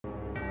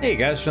Hey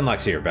guys,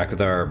 Finlox here, back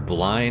with our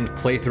blind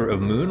playthrough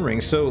of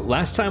Moonring. So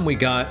last time we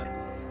got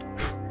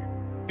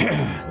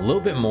a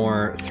little bit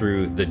more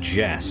through the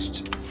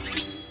Jest.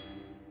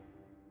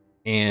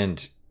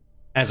 And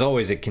as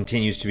always, it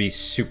continues to be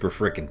super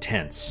frickin'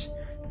 tense.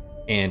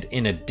 And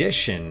in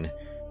addition,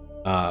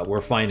 we're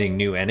finding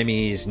new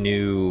enemies,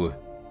 new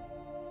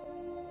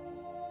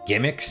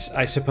gimmicks,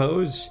 I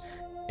suppose.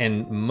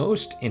 And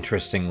most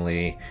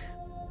interestingly,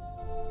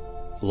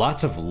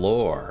 lots of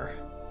lore.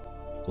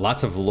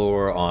 Lots of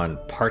lore on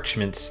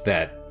parchments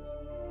that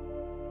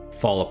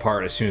fall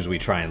apart as soon as we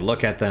try and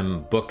look at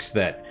them. Books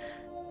that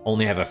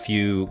only have a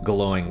few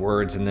glowing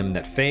words in them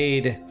that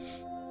fade.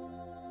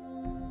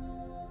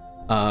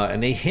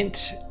 And they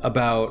hint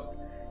about...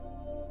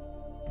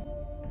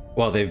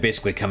 Well, they've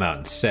basically come out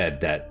and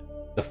said that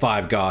the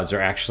five gods are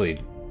actually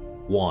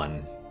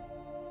one.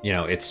 You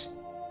know, it's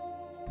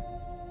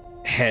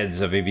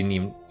heads of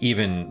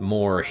even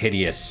more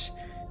hideous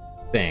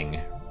thing,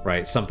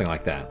 right? Something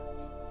like that.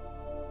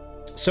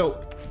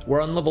 So, we're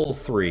on level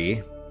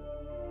 3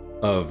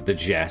 of the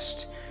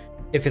Jest.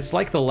 If it's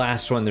like the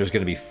last one, there's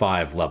going to be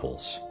 5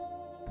 levels.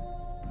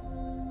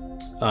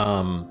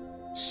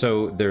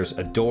 So there's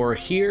a door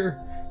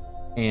here,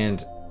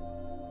 and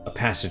a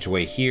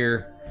passageway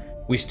here.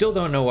 We still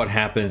don't know what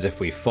happens if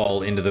we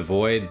fall into the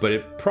void, but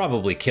it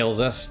probably kills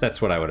us.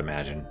 That's what I would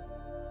imagine.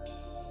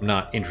 I'm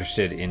not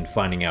interested in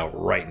finding out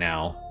right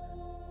now.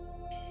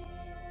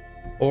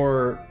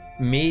 Or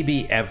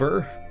maybe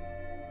ever.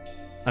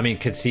 I mean,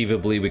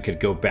 conceivably, we could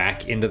go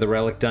back into the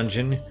relic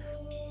dungeon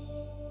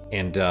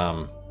and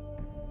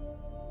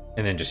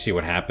then just see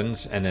what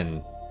happens. And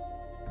then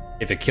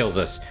if it kills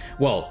us,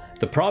 well,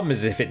 the problem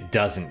is if it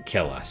doesn't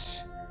kill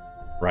us,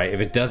 right? If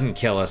it doesn't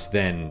kill us,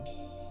 then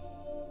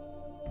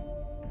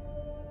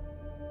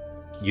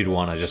you'd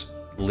want to just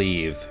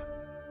leave.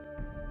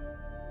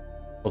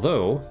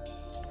 Although,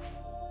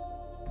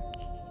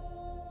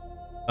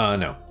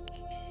 no.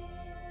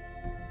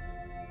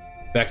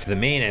 Back to the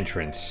main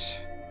entrance.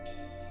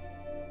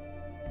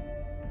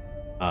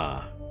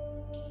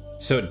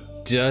 So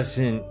it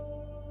doesn't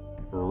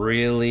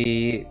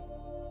really...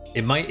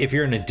 It might, if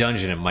you're in a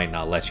dungeon, it might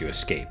not let you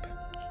escape.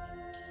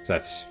 So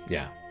that's,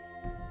 yeah.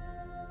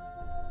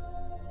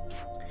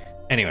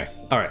 Anyway,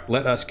 alright,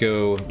 let us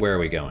go... Where are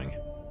we going?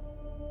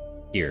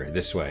 Here,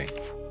 this way.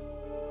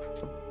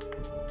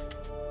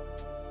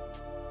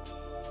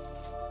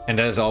 And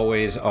as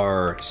always,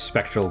 our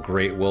Spectral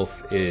Great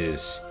Wolf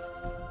is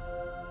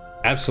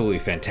absolutely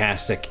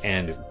fantastic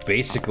and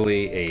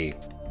basically a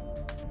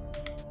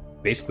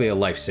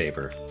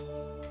lifesaver.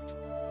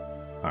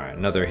 Alright,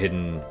 another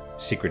hidden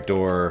secret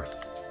door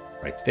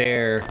right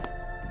there.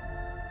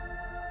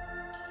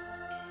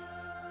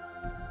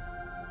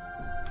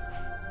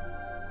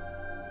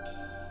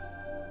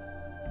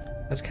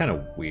 That's kind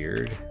of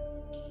weird.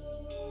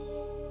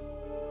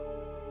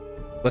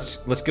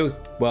 Let's go,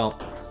 well...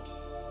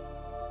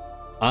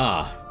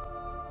 Ah.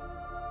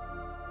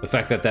 The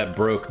fact that that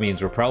broke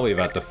means we're probably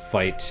about to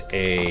fight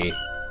a...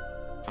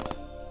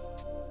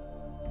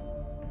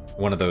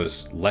 one of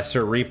those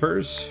lesser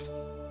reapers.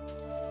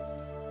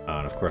 Oh,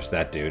 and of course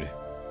that dude.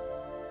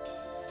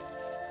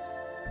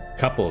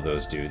 Couple of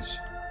those dudes.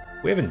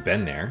 We haven't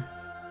been there.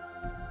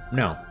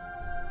 No.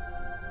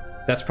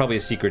 That's probably a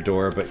secret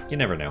door, but you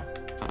never know.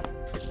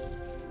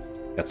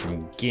 Got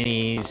some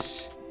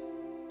guineas.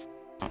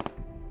 I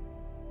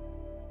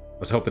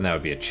was hoping that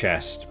would be a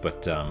chest,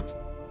 but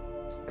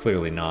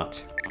clearly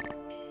not.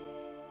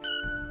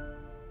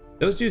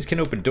 Those dudes can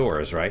open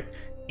doors, right?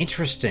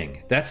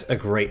 Interesting. That's a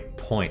great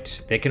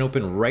point. They can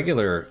open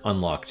regular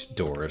unlocked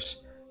doors.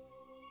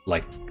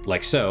 Like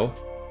so.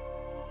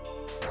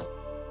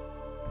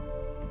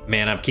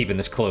 Man, I'm keeping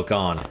this cloak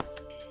on.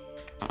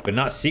 But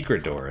not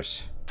secret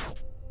doors.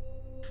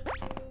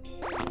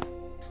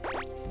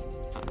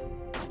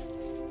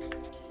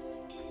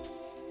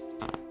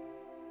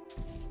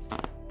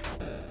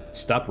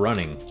 Stop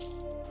running.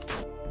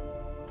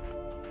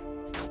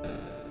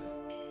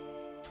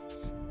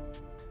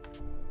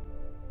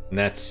 And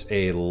that's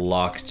a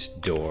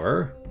locked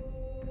door.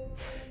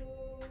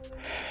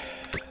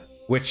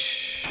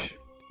 Which...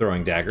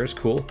 Throwing daggers,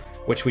 cool.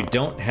 Which we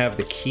don't have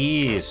the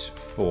keys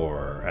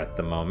for at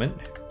the moment.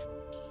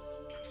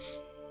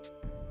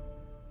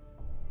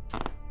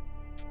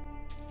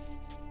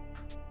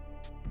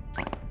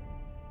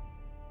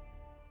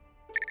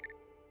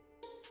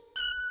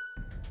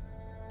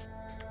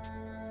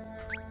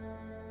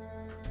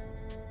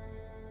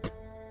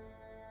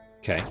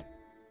 Okay.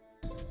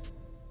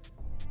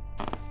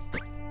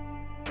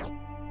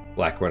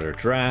 Blackwater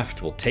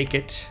Draft, we'll take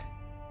it.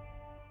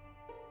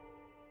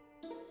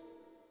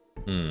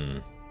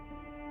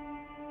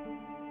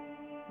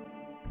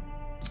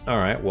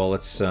 Alright, well,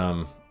 let's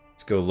go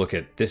look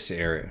at this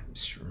area.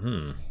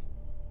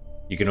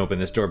 You can open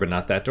this door, but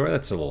not that door?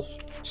 That's a little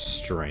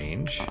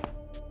strange.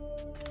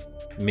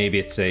 Maybe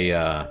it's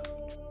a,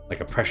 like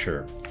a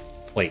pressure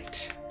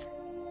plate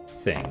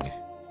thing.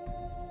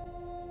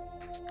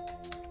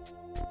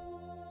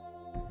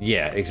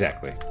 Yeah,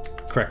 exactly.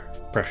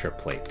 Correct pressure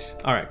plate.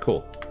 Alright,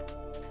 cool.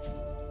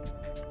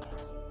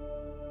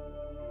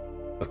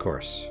 Of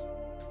course.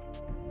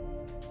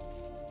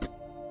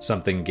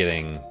 Something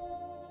getting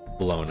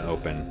blown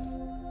open.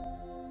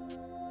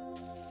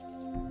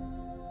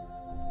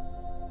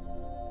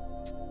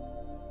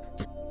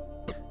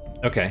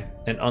 Okay,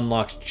 an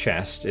unlocked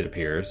chest, it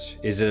appears.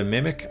 Is it a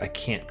mimic? I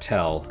can't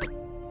tell.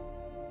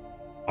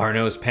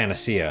 Arno's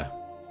Panacea.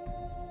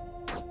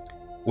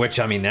 Which,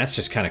 I mean, that's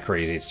just kind of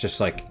crazy. It's just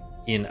like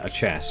in a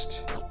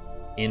chest.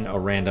 In a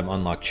random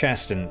unlocked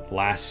chest, and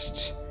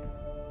last...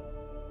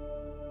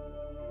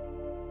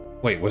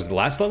 Wait, was it the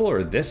last level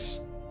or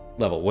this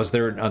level? Was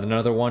there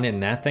another one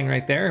in that thing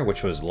right there,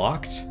 which was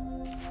locked?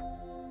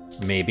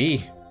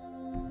 Maybe.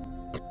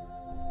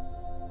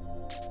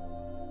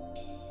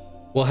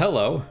 Well,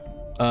 hello.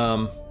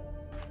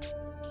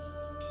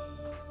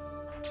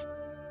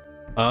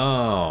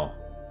 Oh.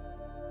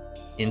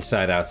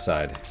 Inside,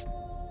 outside.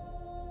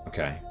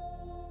 Okay.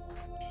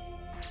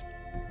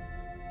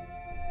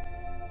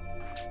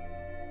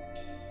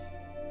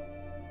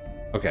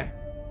 Okay.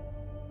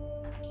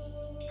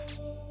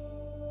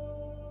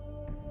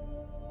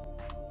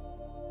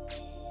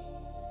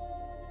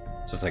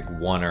 So it's like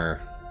one or...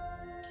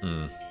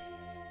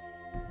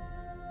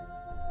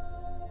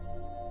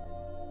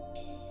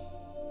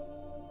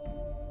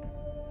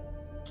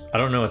 I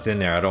don't know what's in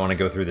there. I don't want to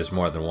go through this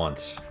more than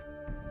once.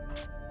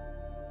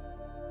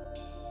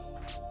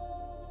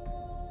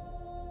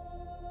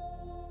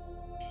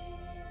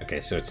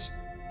 Okay, so it's...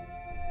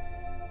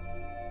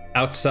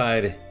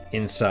 outside,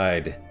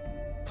 inside,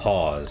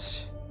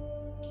 pause.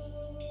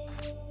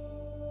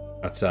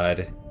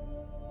 Outside.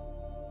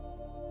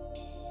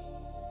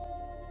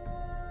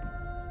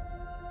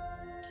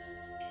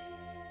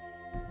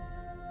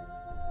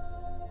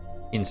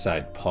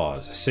 Inside,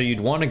 pause. So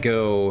you'd want to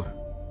go...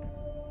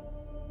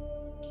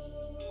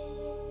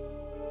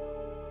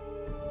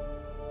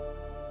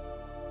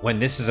 when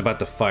this is about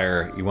to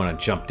fire, you want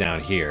to jump down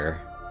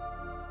here.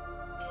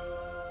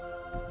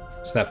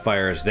 So that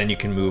fires, then you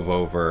can move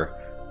over,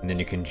 and then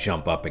you can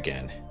jump up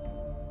again.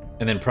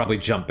 And then probably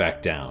jump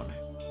back down.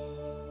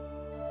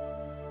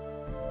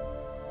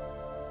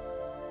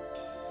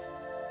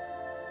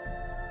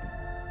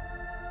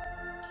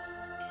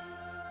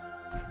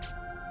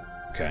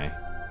 Okay.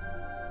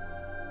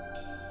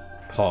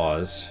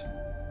 Pause.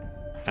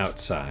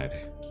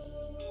 Outside.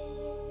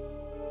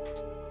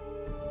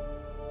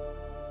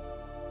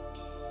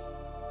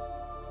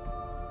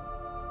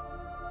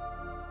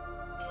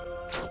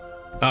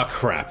 Oh,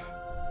 crap.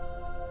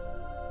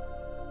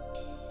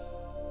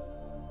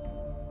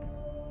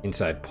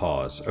 Inside,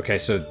 pause. Okay,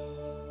 so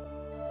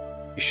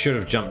you should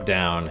have jumped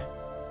down.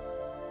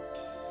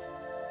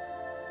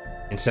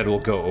 Instead, we'll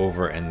go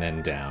over and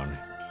then down.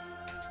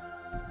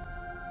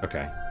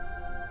 Okay.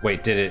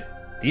 Wait, did it...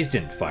 these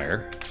didn't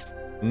fire.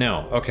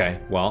 No,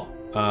 okay. Well,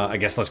 I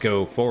guess let's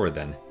go forward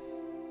then.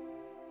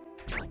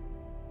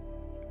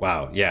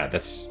 Wow, yeah,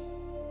 that's...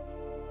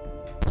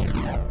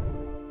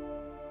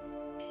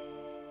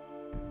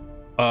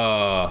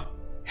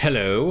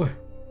 hello?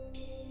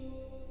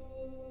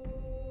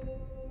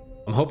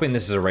 I'm hoping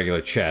this is a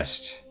regular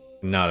chest,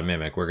 not a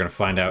mimic. We're gonna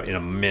find out in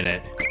a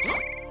minute.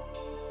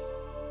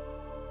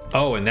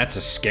 Oh, and that's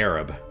a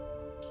scarab.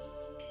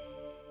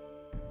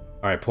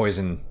 Alright,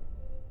 poison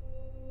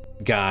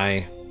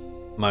guy,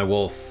 my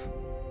wolf,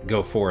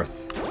 go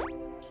forth.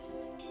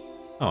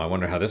 Oh, I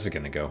wonder how this is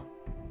gonna go.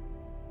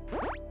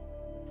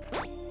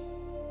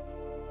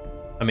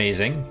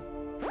 Amazing.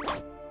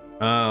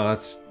 Oh,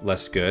 that's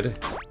less good.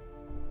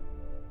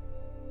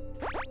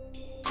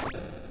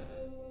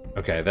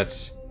 Okay,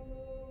 that's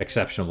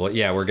exceptional.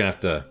 Yeah, we're gonna have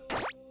to...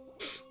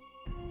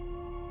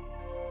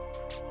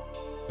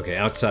 okay,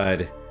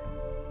 outside.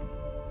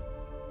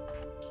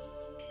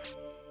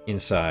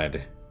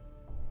 Inside.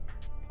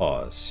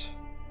 Pause.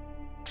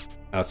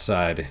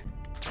 Outside.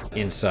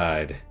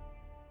 Inside.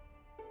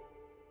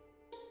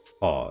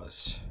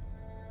 Pause.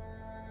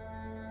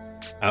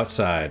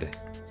 Outside.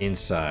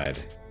 Inside.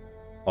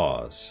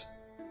 Pause.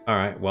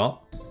 Alright,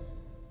 well...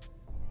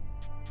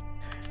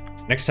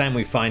 next time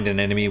we find an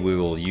enemy,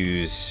 we'll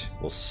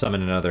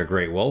summon another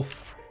Great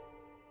Wolf.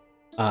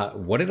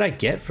 What did I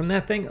get from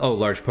that thing? Oh,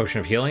 large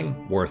potion of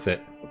healing. Worth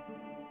it.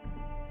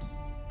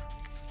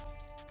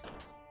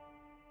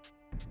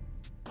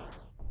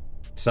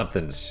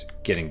 Something's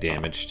getting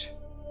damaged.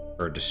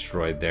 Or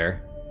destroyed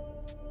there.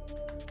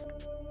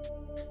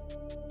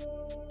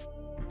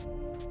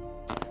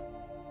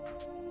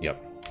 Yep.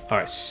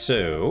 Alright,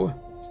 so...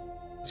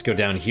 let's go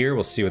down here.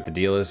 We'll see what the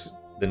deal is.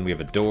 Then we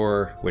have a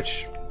door,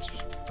 which... as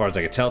far as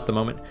I can tell at the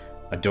moment,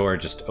 a door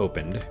just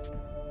opened.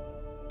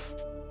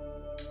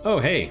 Oh,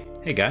 hey.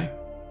 Hey, guy.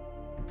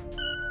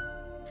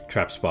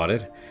 Trap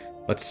spotted.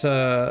 Let's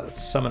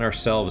summon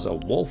ourselves a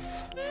wolf.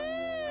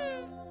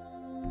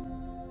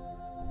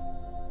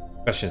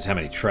 Question is, how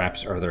many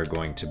traps are there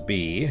going to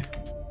be?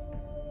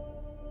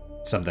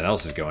 Something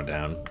else is going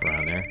down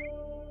around there.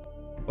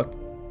 What?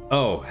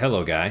 Oh,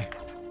 hello, guy.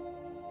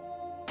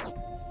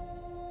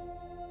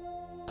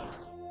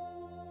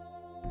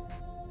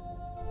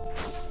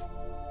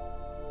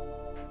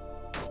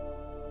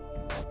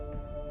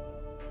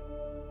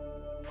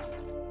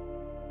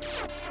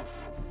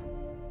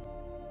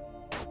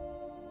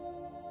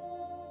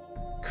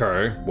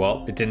 Okay,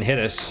 well, it didn't hit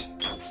us.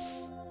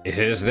 It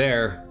hit us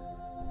there.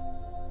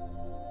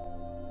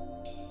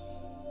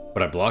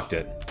 But I blocked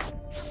it.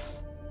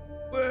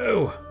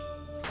 Whoa!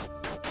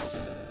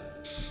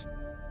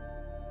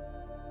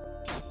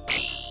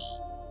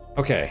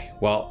 Okay,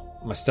 well,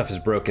 my stuff is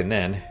broken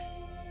then.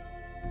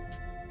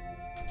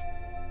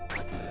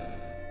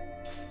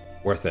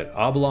 Worth it.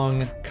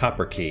 Oblong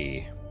copper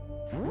key.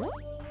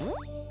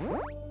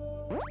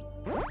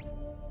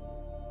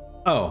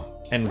 Oh,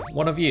 and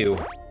one of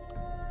you.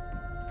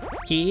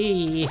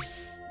 Key.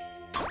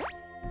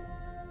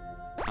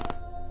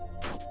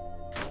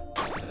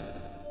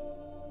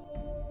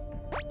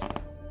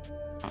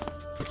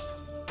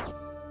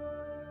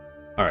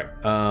 Alright,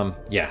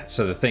 yeah,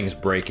 so the thing's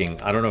breaking.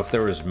 I don't know if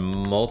there was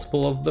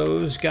multiple of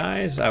those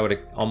guys. I would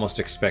almost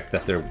expect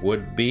that there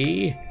would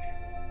be.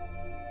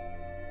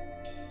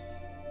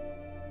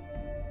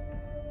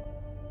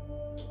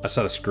 I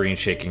saw the screen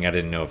shaking. I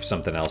didn't know if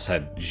something else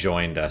had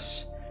joined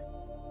us.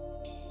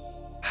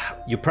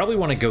 You probably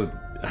want to go...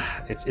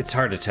 It's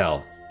hard to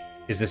tell.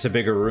 Is this a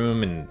bigger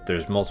room and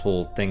there's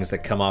multiple things that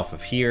come off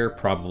of here?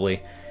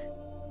 Probably.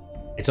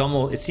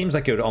 It seems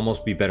like it would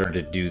almost be better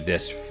to do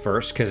this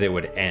first because it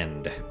would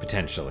end,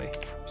 potentially.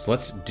 So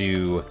let's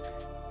do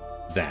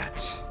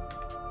that.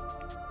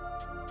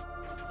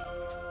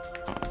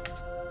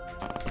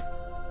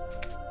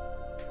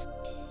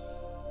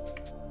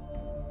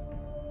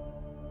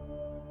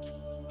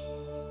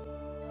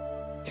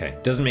 Okay,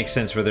 doesn't make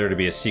sense for there to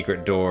be a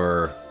secret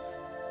door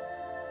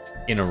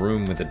in a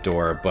room with a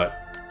door, but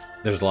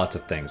there's lots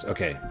of things.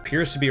 Okay,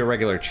 appears to be a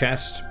regular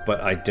chest, but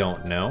I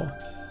don't know.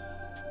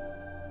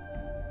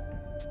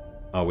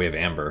 Oh, we have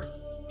amber.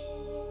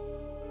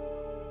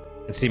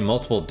 And see,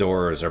 multiple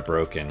doors are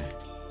broken.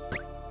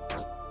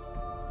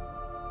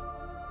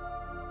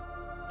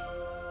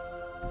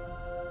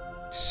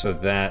 So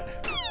that...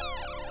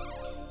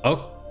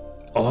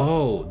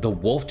 Oh, the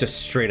wolf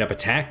just straight up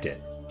attacked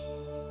it.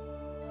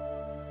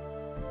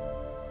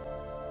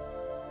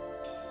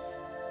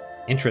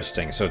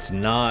 Interesting, so it's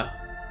not...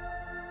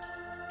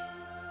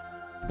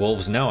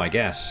 Wolves know, I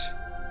guess.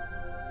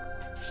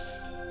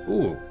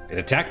 Ooh, it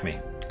attacked me.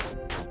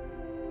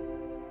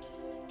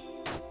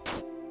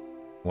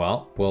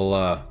 Well,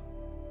 we'll,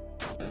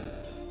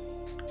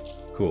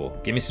 cool.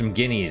 Give me some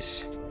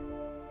guineas.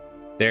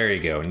 There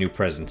you go, new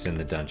presence in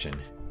the dungeon.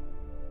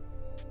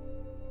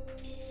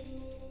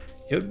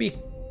 It would be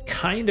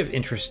kind of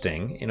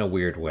interesting, in a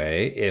weird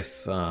way,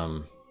 if,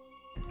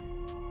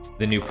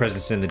 the new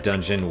presence in the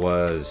dungeon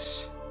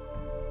was...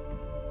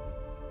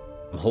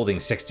 I'm holding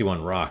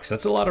 61 rocks.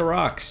 That's a lot of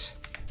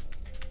rocks.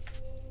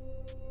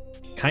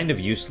 Kind of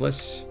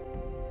useless.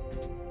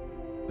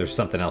 There's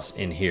something else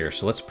in here.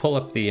 So let's pull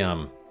up the,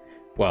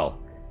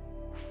 well,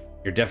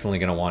 you're definitely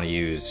going to want to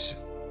use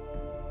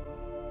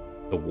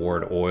the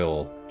ward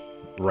oil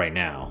right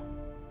now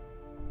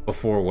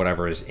before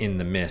whatever is in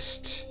the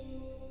mist,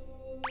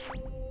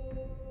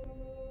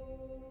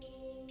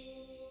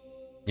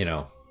 you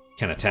know,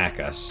 can attack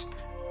us.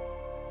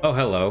 Oh,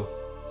 hello.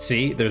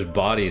 See, there's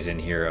bodies in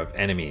here of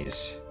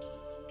enemies.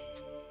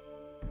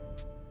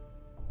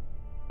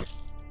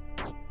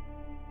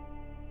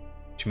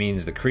 Which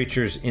means the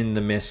creatures in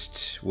the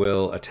mist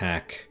will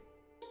attack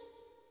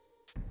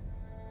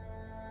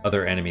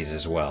other enemies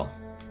as well.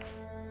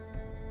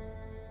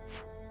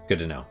 Good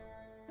to know.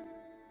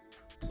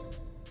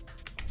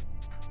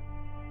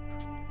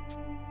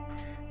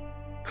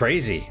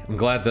 Crazy. I'm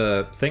glad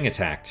the thing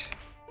attacked.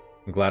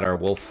 I'm glad our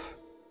wolf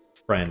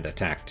friend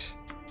attacked.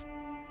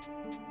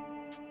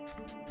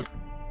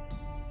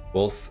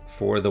 Wolf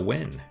for the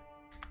win.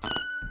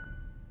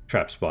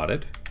 Trap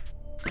spotted.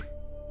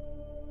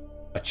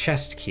 A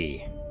chest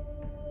key.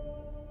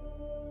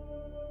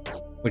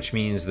 Which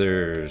means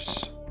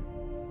there's...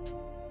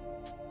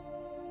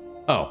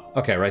 Oh,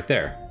 okay, right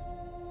there.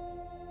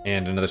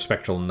 And another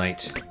spectral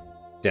knight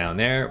down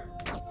there.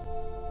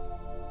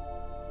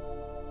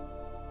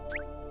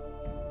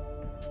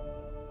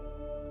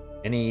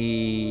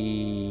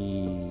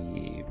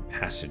 Any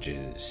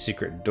passages?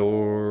 Secret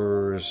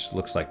doors?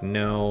 Looks like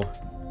no.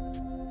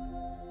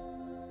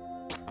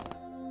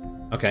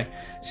 Okay.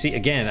 See,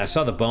 again, I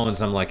saw the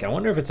bones. I'm like, I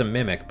wonder if it's a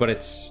mimic, but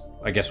it's...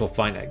 I guess we'll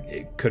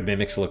find... Could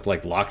mimics look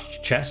like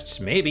locked chests?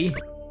 Maybe.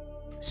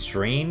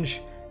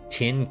 Strange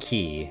tin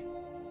key.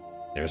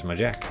 There's my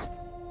jack.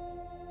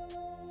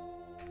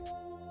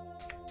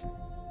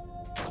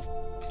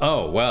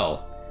 Oh,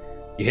 well.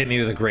 You hit me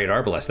with a great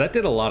arbalest. That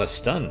did a lot of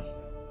stun.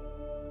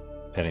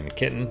 Petting the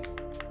kitten.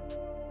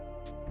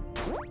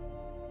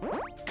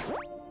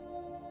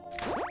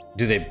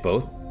 Do they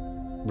both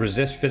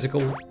resist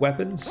physical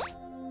weapons?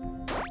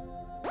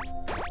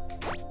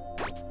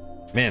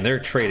 Man, they're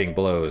trading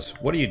blows.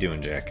 What are you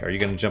doing, Jack? Are you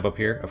gonna jump up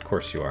here? Of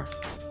course you are.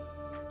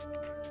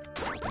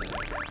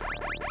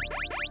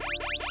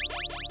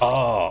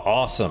 Oh,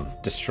 awesome.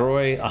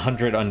 Destroy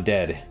 100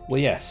 undead. Well,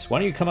 yes. Why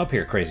don't you come up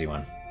here, crazy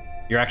one?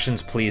 Your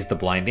actions please the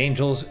blind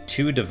angels.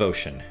 2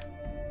 devotion.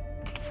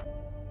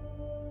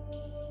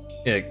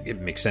 It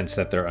makes sense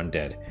that they're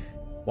undead.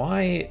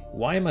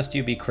 Why must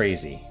you be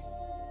crazy?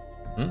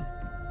 Hmm?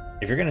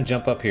 If you're gonna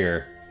jump up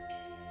here,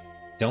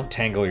 don't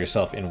tangle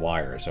yourself in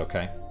wires,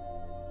 okay?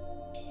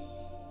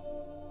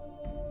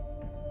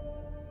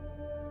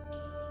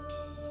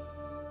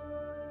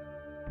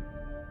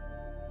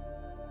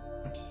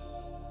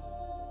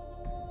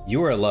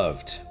 You are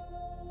loved,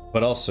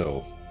 but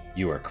also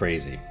you are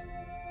crazy.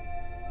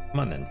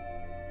 Come on then.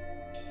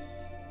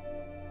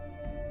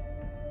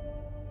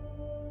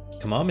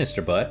 Come on,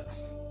 Mr. Butt.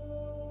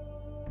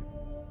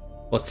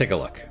 Let's take a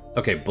look.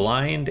 Okay,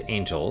 blind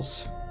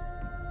angels.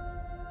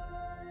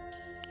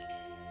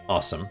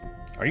 Awesome.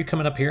 Are you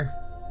coming up here?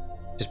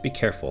 Just be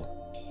careful.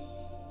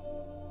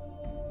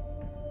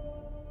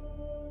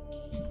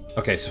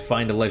 Okay, so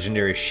find a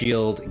legendary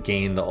shield,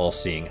 gain the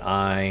all-seeing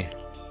eye.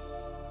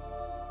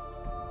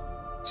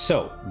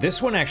 So,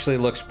 this one actually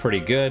looks pretty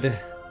good.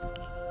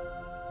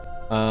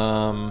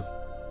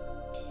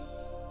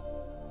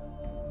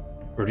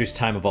 Reduce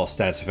time of all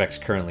status effects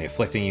currently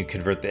afflicting you.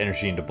 Convert the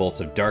energy into bolts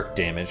of dark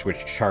damage,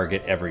 which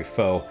target every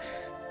foe.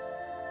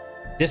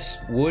 This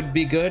would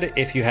be good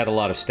if you had a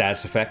lot of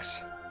status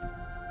effects.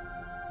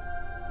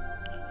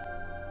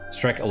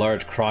 Strike a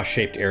large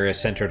cross-shaped area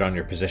centered on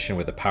your position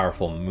with a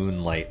powerful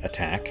moonlight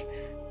attack.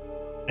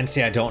 And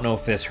see, I don't know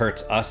if this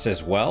hurts us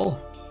as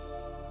well.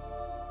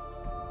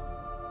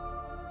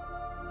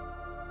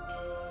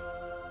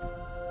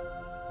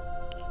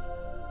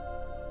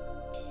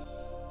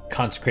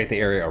 Consecrate the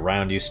area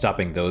around you,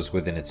 stopping those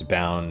within its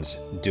bounds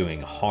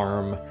doing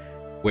harm,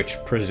 which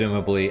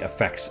presumably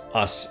affects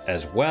us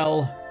as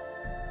well.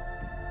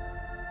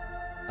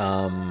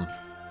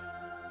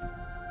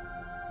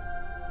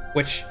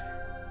 Which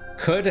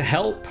could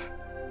help,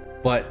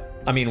 but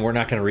I mean, we're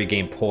not going to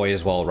regain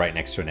poise while right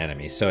next to an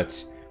enemy, so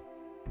it's...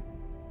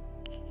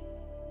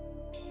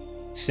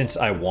 Since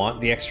I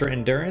want the extra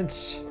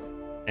endurance,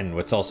 and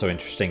what's also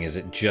interesting is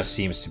it just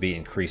seems to be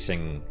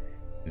increasing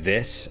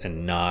this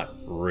and not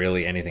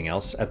really anything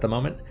else at the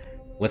moment.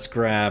 Let's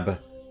grab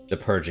the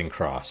Purging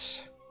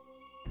Cross.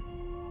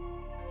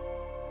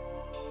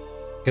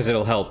 Because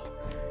it'll help.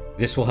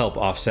 This will help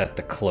offset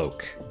the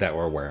cloak that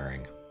we're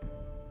wearing.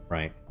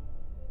 Right?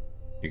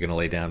 You're gonna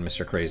lay down,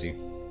 Mr. Crazy?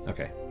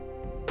 Okay.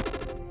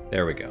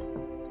 There we go.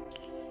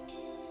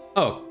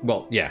 Oh,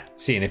 well, yeah.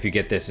 See, and if you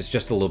get this, it's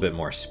just a little bit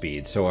more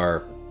speed. So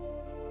our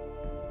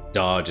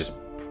dodge is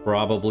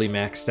probably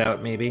maxed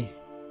out, maybe?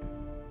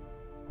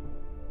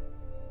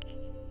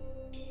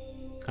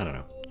 I don't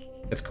know.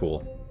 It's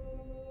cool.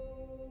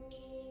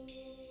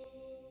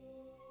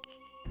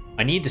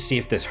 I need to see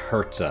if this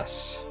hurts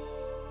us.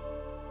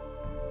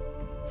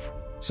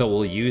 So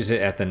we'll use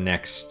it at the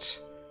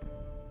next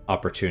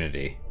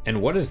opportunity.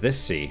 And what does this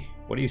see?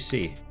 What do you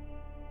see?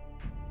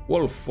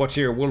 Wolf, what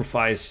do your wolf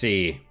eyes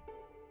see?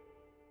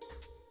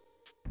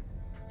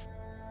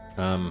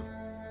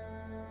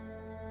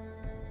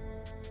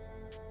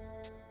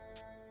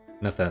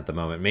 Nothing at the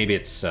moment. Maybe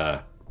it's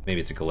a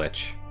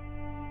glitch.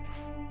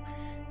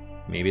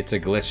 Maybe it's a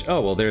glitch.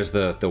 Oh, well, there's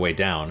the way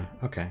down.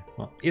 Okay.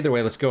 Well, either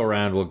way, let's go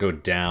around. We'll go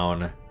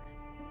down.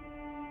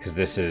 Because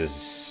this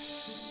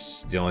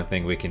is the only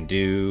thing we can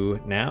do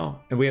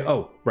now. And we...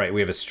 Oh, right.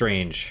 We have a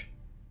strange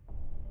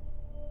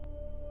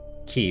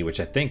key, which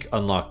I think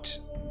unlocked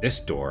this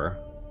door.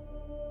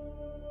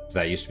 So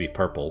that used to be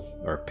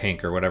purple or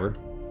pink or whatever.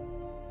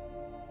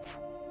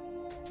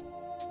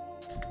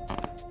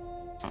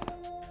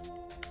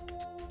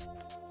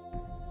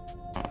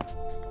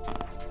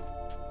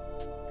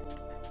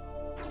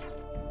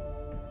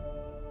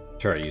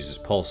 Turret uses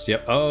pulse.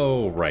 Yep.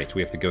 Oh, right.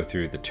 We have to go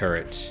through the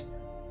turret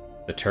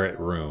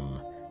room.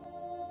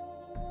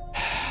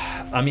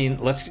 I mean,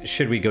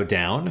 should we go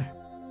down?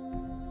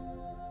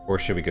 Or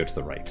should we go to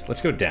the right?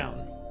 Let's go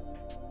down.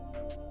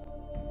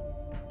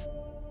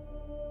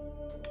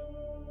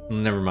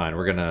 Never mind.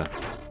 We're gonna...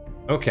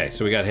 Okay,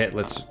 so we got hit.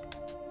 Let's...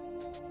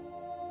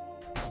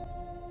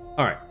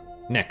 Alright.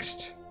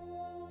 Next.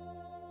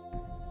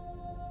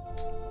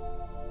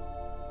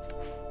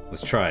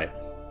 Let's try it.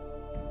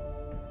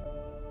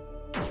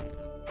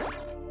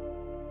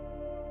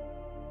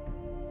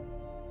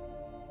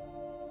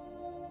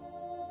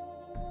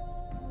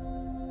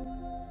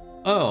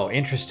 Oh,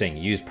 interesting.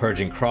 Use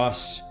Purging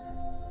Cross.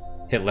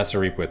 Hit Lesser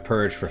Reaper with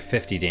Purge for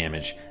 50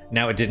 damage.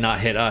 Now it did not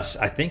hit us.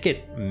 I think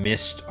it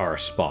missed our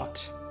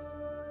spot.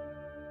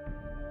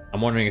 I'm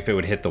wondering if it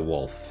would hit the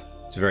wolf.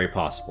 It's very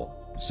possible.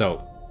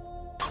 So.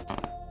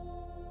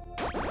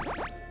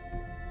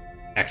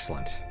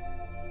 Excellent.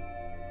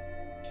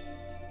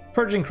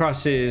 Purging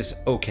Cross is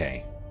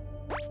okay.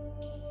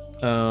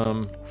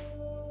 I'm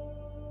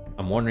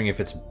wondering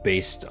if it's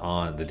based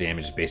on... The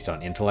damage is based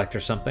on intellect or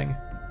something.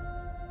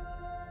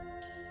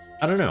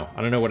 I don't know.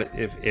 I don't know what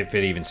if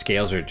it even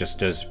scales or it just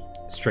does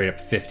straight up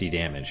 50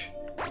 damage.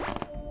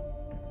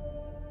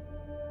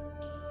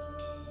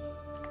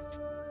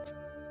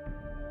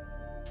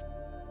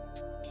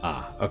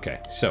 Ah, okay.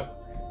 So,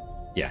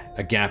 yeah,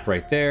 a gap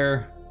right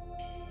there.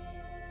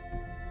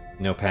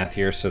 No path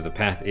here, so the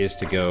path is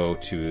to go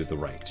to the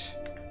right.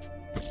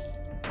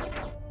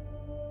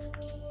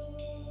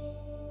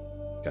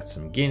 Got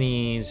some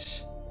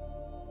guineas.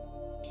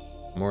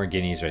 More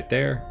guineas right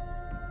there.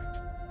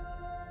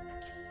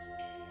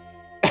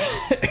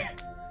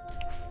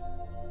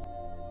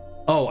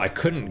 Oh, I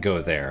couldn't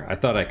go there. I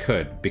thought I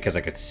could because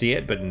I could see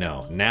it, but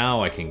no.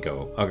 Now I can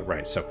go. Okay,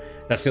 right, so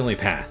that's the only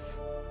path.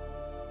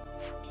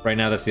 Right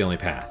now, that's the only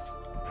path.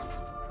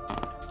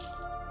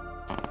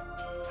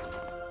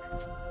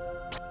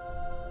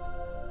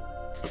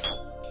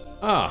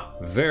 Ah,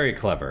 very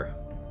clever.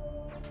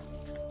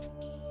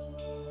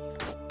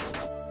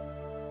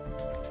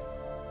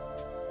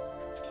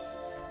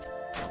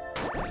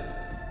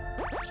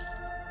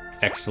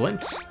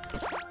 Excellent.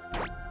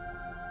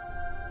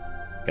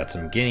 Got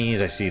some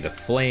guineas. I see the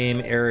flame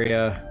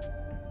area.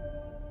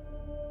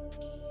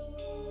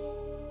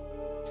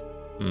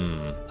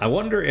 I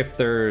wonder if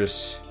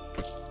there's...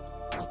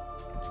 I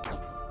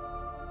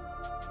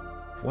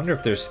wonder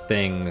if there's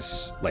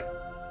things like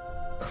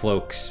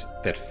cloaks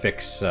that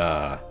fix,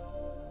 like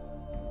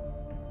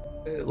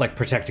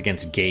protect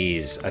against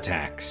gaze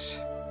attacks.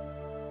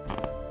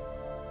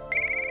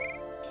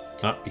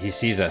 Oh, he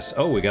sees us.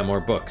 Oh, we got more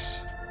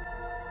books.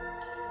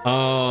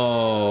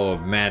 Oh,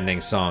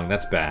 maddening song.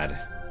 That's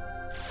bad.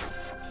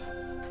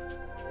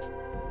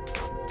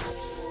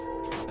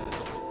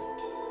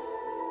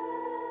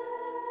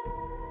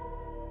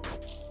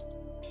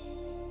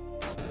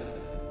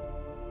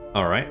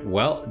 Alright,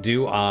 well,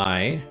 do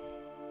I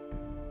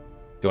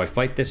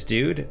fight this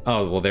dude?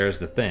 Oh, well, there's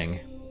the thing.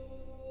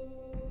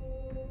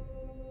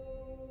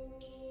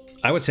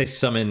 I would say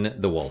summon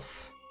the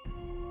wolf.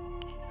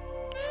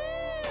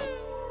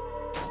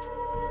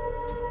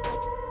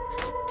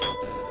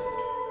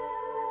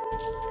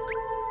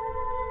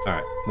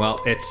 Alright, well,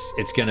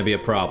 it's gonna be a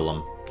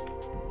problem.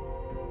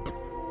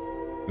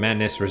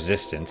 Madness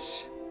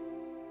resistance.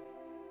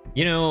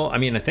 You know, I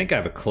mean, I think I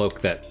have a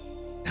cloak that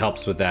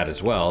helps with that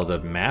as well. The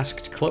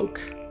masked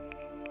cloak.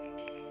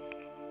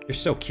 You're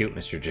so cute,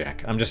 Mr.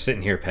 Jack. I'm just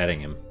sitting here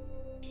petting him.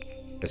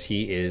 Because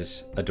he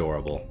is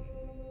adorable.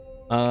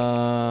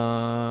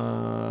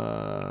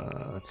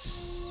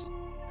 Let's...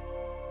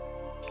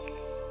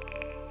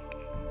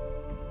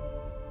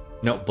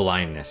 No,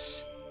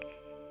 blindness.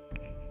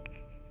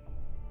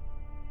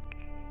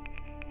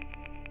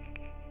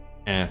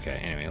 Okay,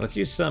 anyway, let's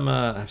use some,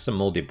 have some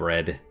moldy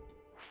bread.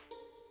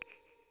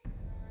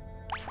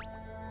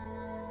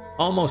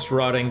 Almost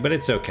rotting, but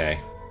it's okay.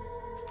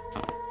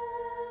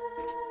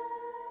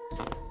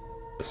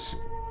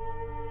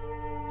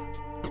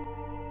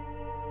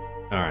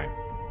 Alright.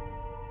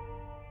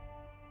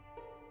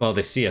 Well,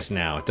 they see us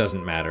now. It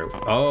doesn't matter.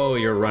 Oh,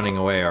 you're running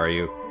away, are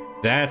you?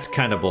 That's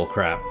kind of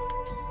bullcrap.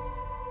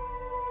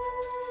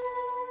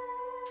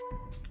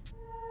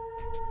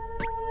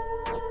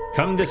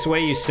 Come this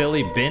way, you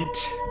silly bint.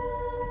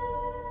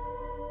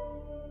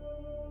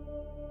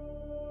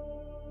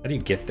 How do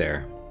you get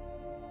there?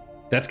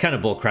 That's kind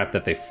of bullcrap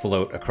that they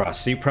float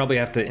across. So you probably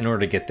have to, in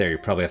order to get there, you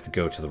probably have to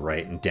go to the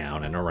right and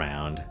down and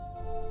around.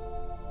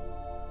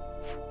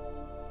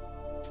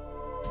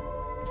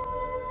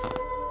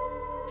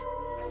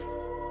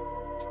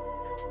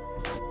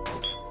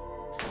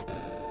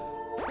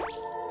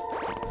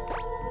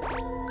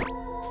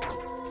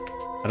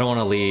 I don't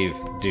want to leave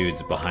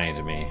dudes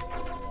behind me.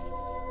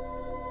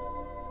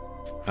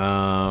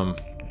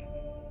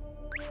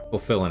 We'll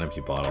fill an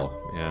empty bottle,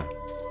 yeah.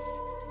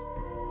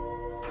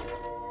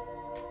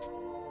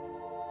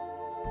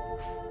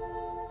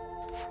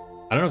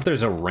 I don't know if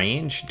there's a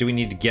range. Do we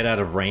need to get out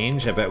of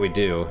range? I bet we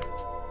do.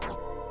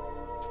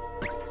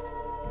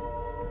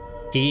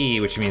 Key,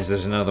 which means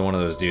there's another one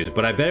of those dudes.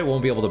 But I bet it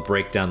won't be able to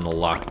break down the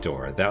locked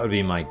door. That would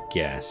be my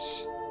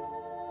guess.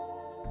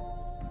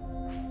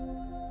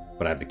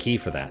 But I have the key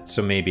for that,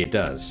 so maybe it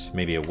does.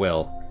 Maybe it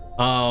will.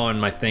 Oh, and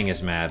my thing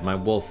is mad. My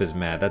wolf is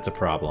mad. That's a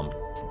problem.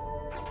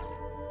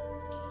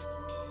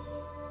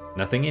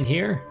 Nothing in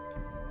here?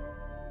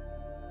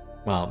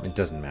 Well, it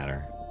doesn't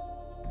matter.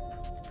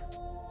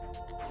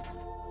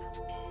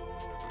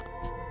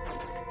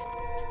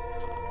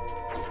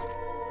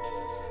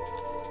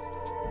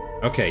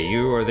 Okay,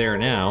 you are there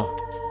now.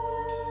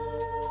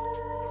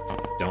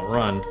 Don't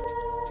run.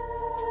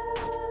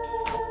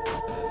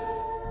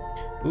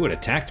 Ooh, it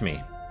attacked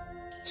me.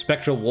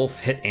 Spectral wolf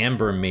hit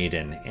Amber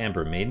Maiden.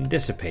 Amber Maiden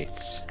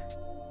dissipates.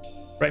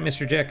 Right,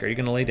 Mr. Jack, are you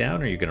gonna lay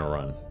down or are you gonna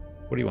run?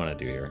 What do you want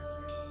to do here?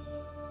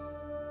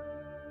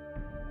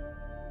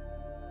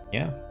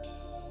 Yeah.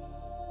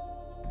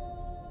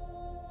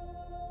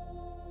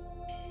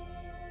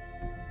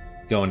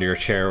 Go into your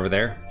chair over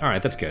there.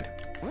 Alright, that's good.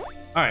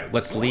 Alright,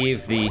 let's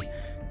leave the...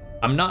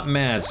 I'm not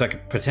mad, so I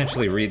could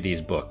potentially read these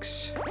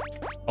books.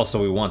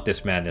 Also, we want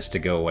this madness to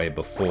go away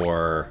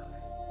before...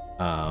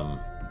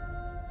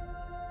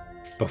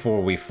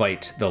 before we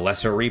fight the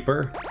Lesser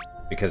Reaper,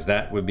 because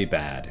that would be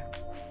bad.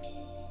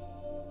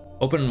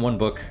 Open one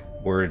book,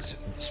 words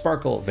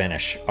sparkle,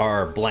 vanish.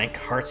 Are blank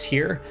hearts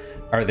here?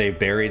 Are they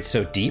buried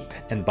so deep,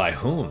 and by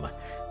whom?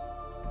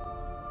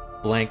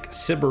 Blank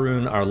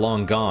Sibaroon are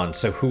long gone,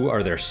 so who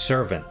are their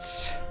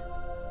servants?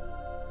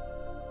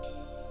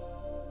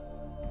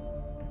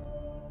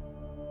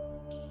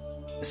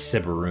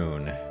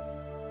 Sibaroon.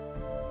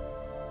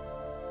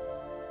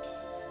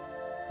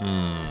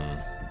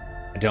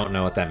 I don't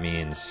know what that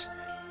means.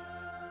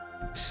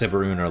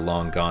 Sibaroon are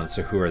long gone,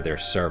 so who are their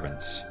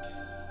servants?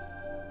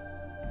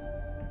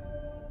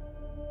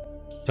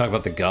 Talk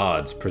about the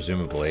gods,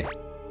 presumably.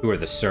 Who are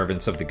the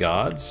servants of the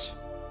gods?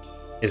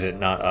 Is it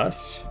not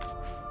us?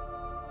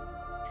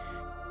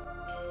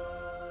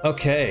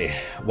 Okay,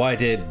 why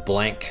did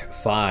blank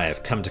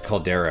 5 come to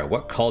Caldera?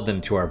 What called them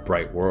to our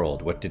bright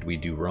world? What did we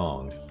do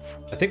wrong?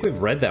 I think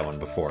we've read that one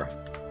before.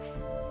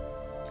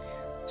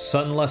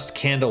 Sunlust,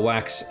 candle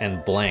wax,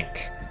 and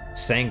blank.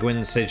 Sanguine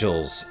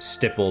sigils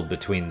stippled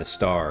between the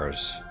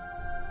stars.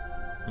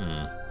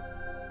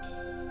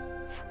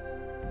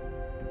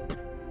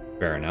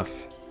 Fair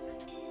enough.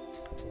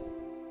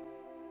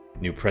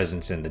 New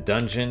presence in the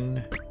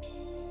dungeon.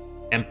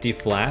 Empty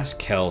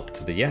flask held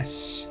to the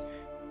yes.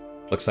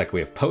 Looks like we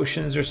have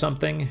potions or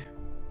something.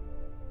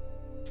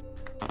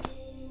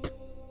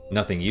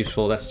 Nothing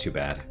useful, that's too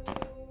bad.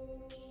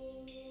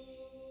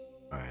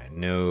 Alright,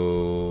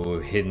 no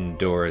hidden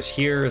doors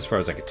here as far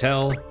as I could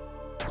tell.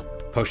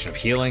 Potion of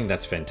healing,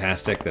 that's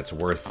fantastic. That's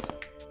worth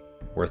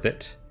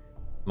it.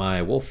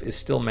 My wolf is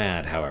still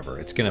mad, however.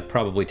 It's gonna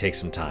probably take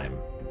some time.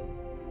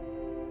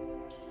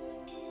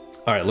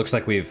 Alright, looks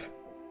like we've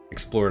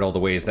explored all the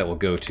ways that will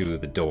go to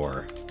the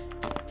door.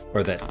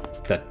 Or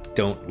that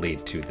don't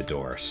lead to the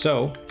door.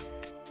 So...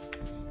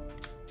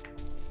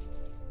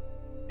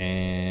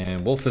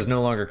 And wolf is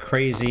no longer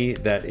crazy.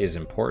 That is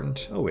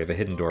important. Oh, we have a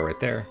hidden door right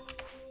there.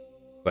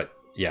 But,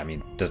 yeah, I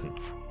mean, doesn't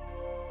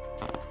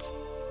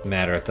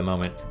matter at the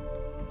moment.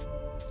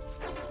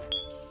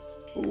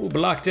 Ooh,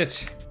 blocked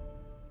it.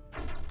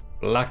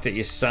 Blocked it,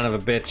 you son of a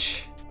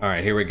bitch.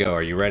 Alright, here we go.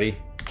 Are you ready?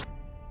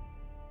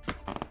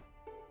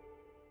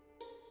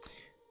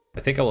 I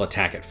think I will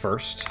attack it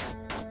first.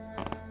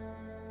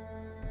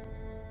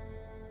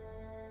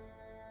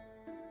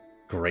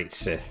 Great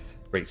Sith.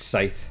 Great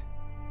Scythe.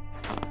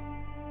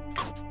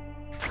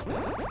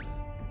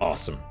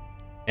 Awesome.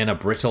 And a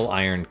brittle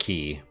iron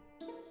key.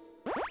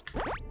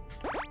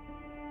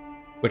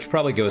 Which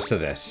probably goes to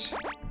this.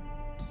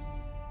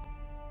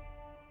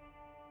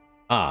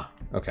 Ah,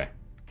 okay.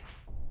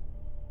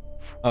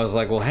 I was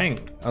like, well,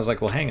 hang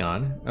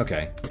on.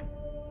 Okay.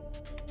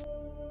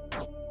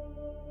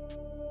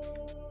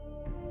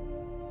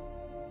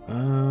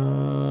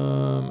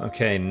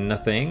 Okay,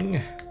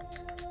 nothing.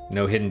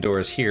 No hidden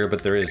doors here,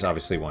 but there is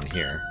obviously one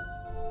here.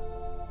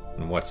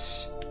 And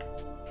what's...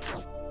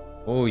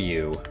 Oh,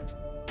 you.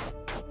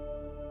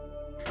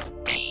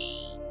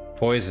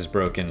 Poise is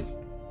broken.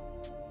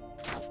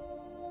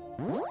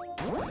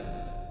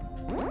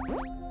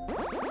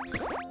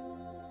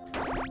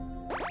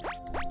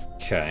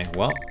 Okay,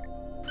 well...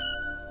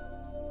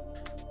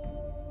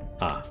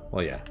 Ah,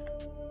 well, yeah.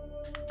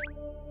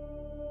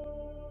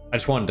 I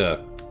just wanted to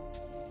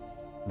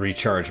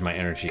recharge my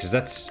energy, because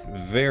that's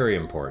very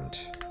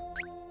important.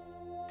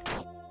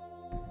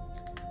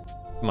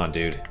 Come on,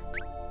 dude.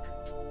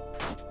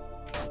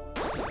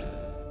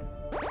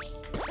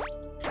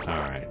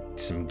 Alright,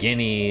 some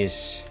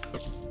guineas.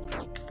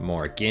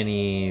 More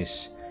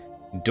guineas.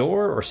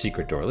 Door or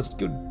secret door? Let's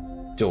go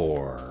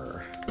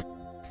door.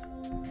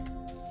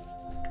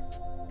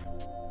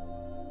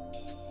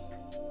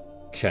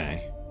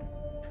 Okay.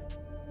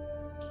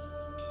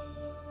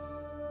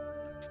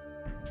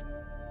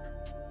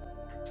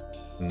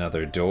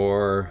 Another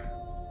door.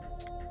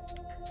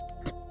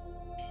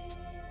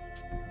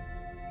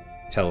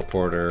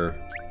 Teleporter.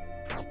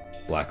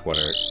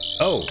 Blackwater.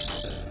 Oh!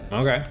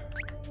 Okay.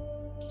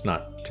 It's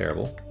not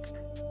terrible.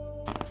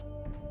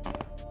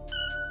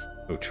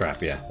 Oh,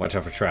 trap, yeah. Watch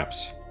out for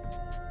traps.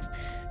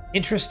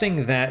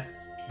 Interesting that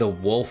the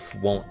wolf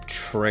won't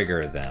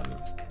trigger them,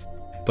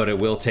 but it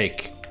will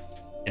take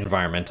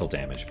environmental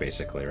damage,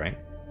 basically, right?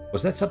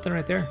 Was that something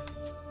right there?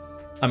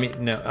 I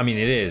mean, no, I mean,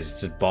 it is.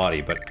 It's a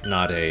body, but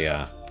not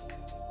a,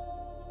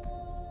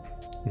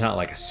 not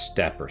like a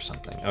step or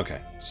something.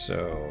 Okay,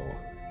 so...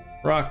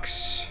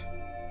 Rocks.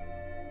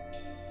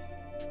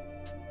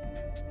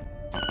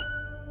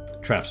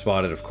 Trap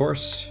spotted, of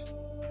course.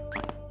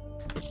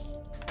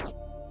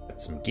 Got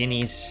some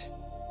guineas.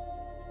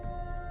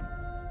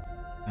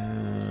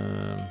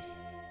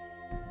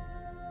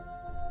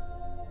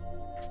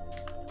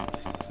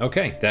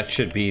 Okay, that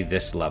should be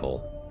this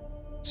level.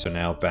 So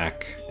now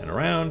back and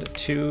around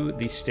to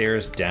the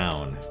stairs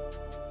down.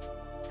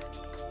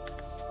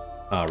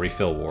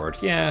 Refill ward.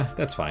 Yeah,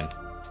 that's fine.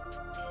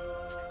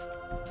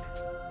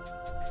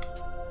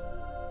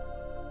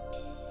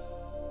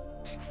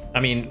 I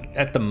mean,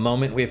 at the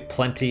moment we have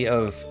plenty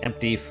of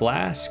empty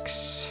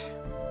flasks.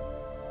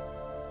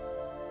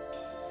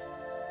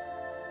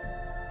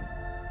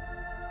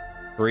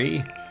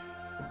 Free.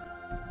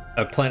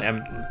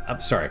 I'm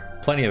sorry,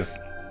 plenty of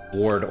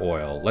ward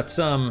oil. Let's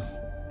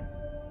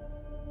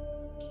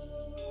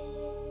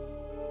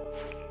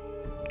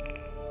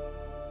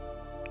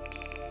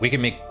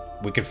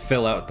we could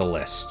fill out the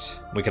list.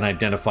 We can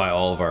identify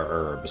all of our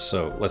herbs.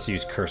 So let's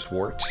use Curse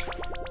Wart.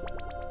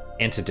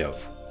 Antidote.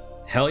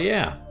 Hell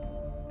yeah.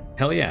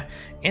 Hell yeah.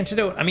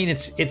 Antidote, I mean,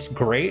 it's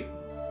great,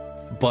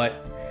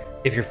 but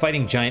if you're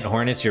fighting giant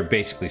hornets, you're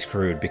basically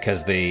screwed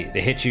because they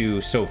hit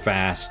you so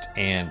fast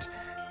and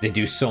they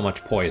do so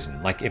much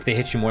poison. Like, if they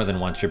hit you more than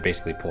once, you're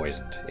basically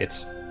poisoned.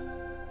 It's,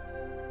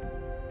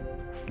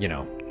 you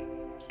know,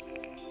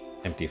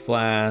 empty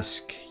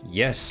flask,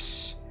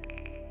 yes.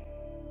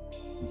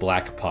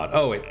 Black pot.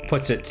 Oh, it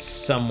puts it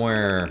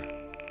somewhere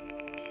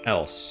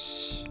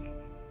else.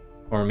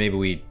 Or maybe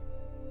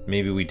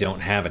we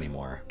don't have any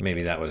more.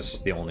 Maybe that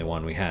was the only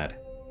one we had.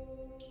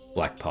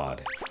 Black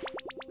pod.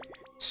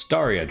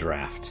 Staria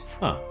draft.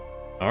 Huh.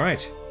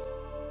 Alright.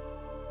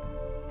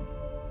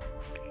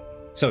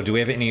 So, do we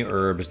have any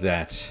herbs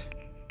that...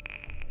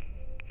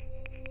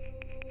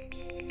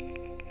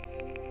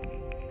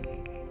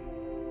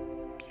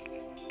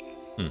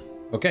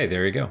 Okay,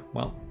 there you go.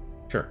 Well,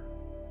 sure.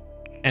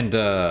 And,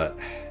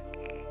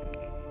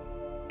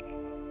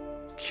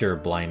 cure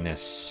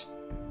blindness.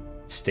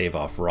 Stave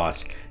off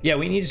rot. Yeah,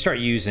 we need to start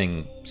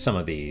using some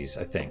of these,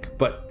 I think.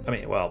 But, I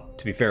mean, well,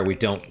 to be fair, we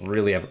don't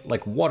really have...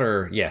 Like,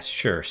 water, yes,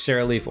 sure.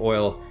 Cera leaf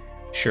oil,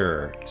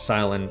 sure.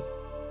 Silent...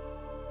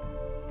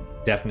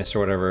 Deafness or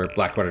whatever.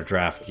 Blackwater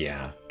draft,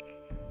 yeah.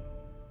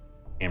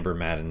 Amber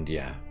maddened,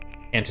 yeah.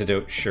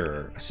 Antidote,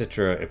 sure.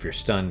 Citra, if you're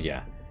stunned,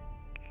 yeah.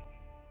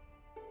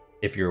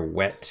 If you're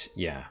wet,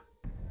 yeah.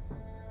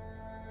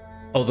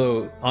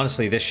 Although,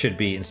 honestly, this should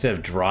be, instead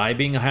of dry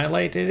being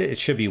highlighted, it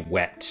should be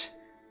wet.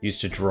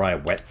 Used to dry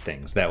wet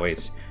things. That way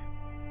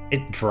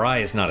dry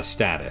is not a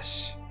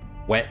status.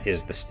 Wet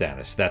is the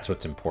status. That's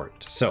what's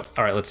important. So,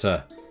 alright, let's,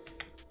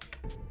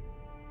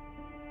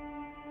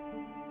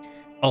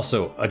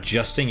 Also,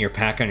 adjusting your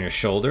pack on your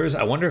shoulders,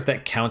 I wonder if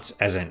that counts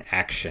as an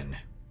action.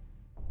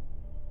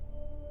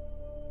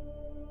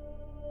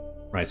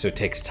 Right, so it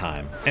takes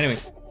time. Anyway,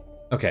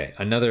 okay,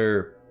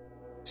 another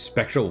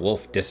spectral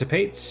wolf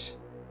dissipates.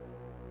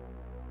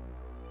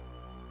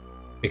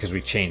 Because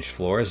we changed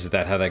floors, is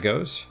that how that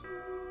goes?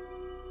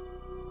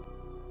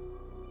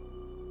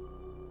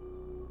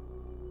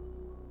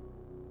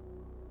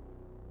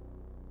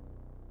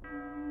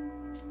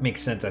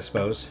 Makes sense, I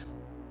suppose.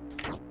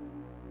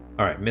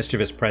 Alright,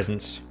 mischievous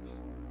presence.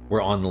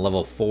 We're on the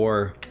level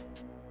 4.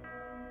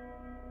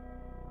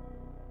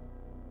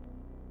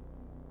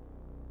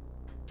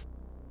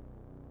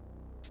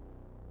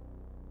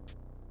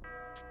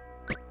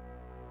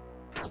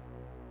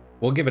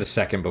 We'll give it a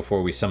second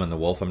before we summon the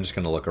wolf. I'm just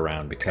going to look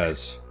around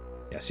because...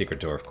 Yeah, secret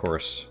door, of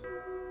course.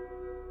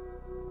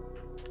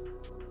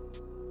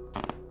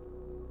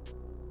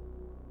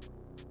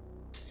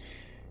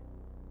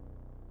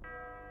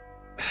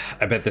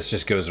 I bet this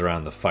just goes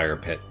around the fire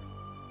pit,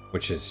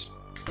 which is...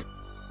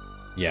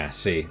 Yeah,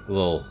 see, a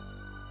little...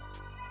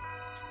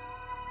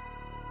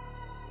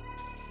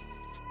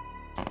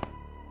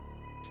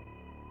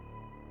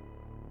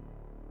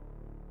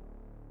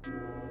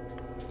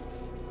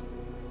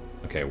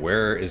 Okay,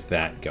 where is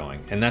that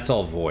going? And that's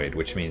all void,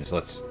 which means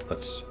let's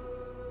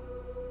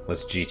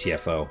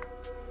GTFO.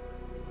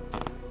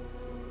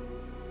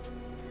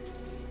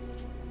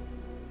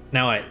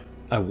 Now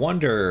I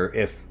wonder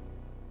if...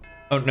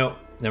 Oh no,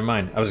 never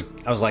mind. I was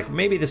like,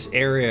 maybe this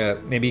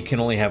area, maybe you can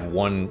only have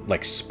one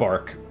like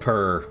spark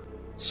per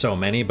so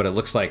many, but it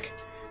looks like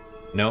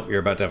nope,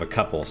 you're about to have a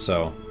couple,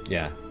 so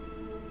yeah.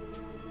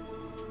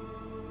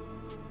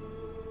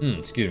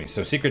 Excuse me.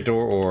 So secret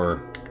door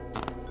or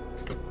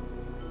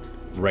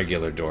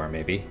regular door,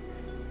 maybe.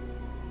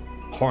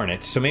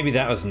 Hornet. So maybe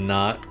that was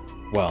not...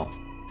 Well...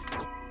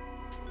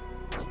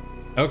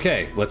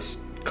 Okay, let's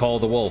call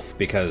the wolf,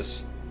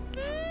 because...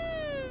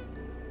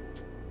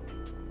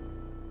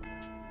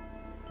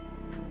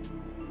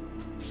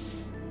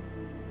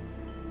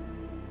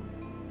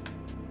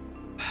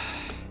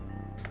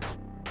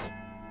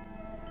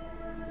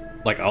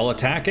 Like, I'll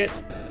attack it?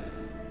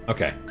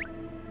 Okay.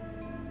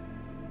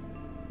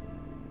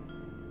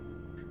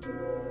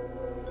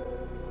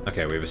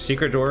 Okay, we have a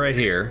secret door right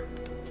here.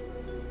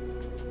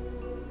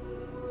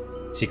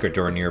 Secret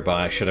door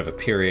nearby. Should have a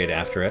period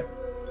after it.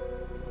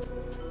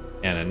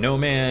 And a no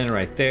man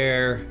right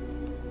there.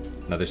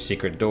 Another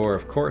secret door,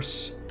 of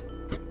course.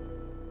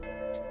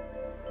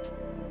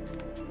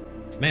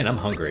 Man, I'm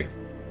hungry.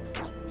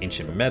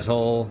 Ancient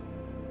metal.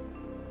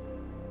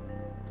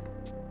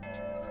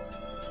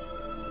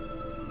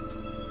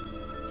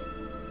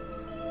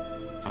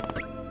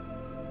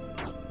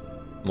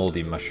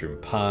 Moldy mushroom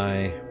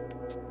pie.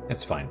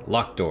 That's fine.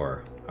 Locked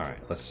door. Alright,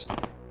 let's...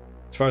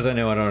 As far as I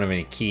know, I don't have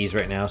any keys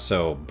right now,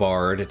 so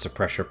barred, it's a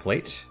pressure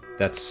plate.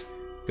 That's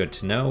good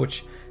to know,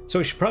 so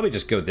we should probably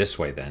just go this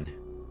way then.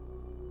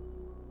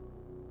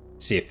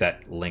 See if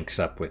that links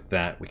up with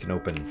that. We can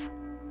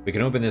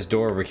open this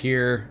door over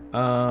here.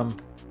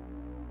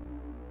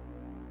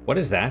 What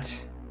is that?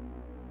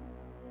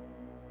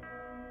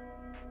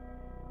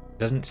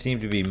 Doesn't seem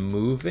to be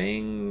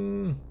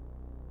moving.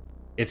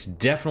 It's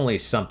definitely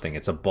something.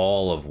 It's a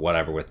ball of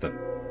whatever with the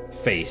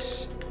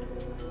face.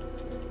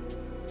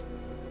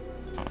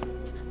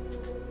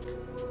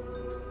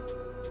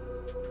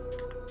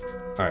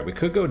 Alright, we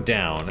could go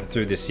down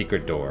through this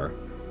secret door.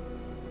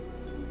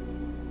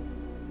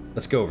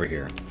 Let's go over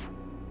here.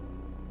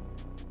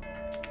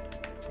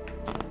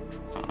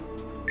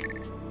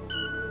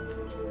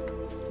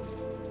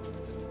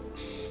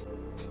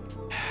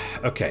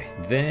 Okay,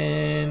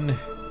 then...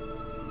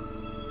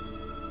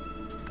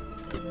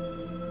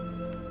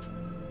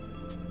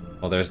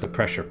 Well, there's the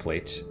pressure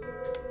plate.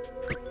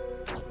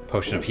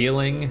 Potion of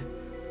healing.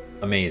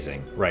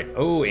 Amazing. Right.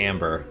 Oh,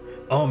 amber.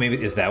 Oh,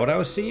 maybe... Is that what I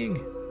was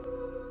seeing?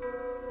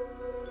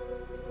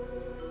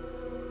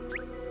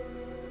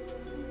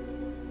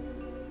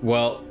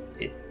 Well,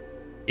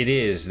 it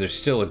is. There's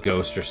still a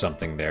ghost or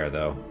something there,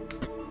 though.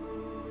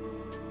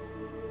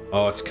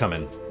 Oh, it's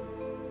coming.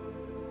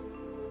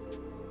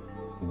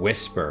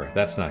 Whisper.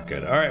 That's not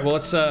good. All right. Well,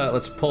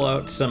 let's pull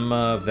out some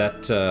of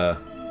that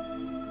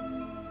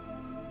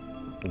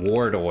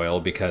ward oil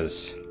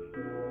because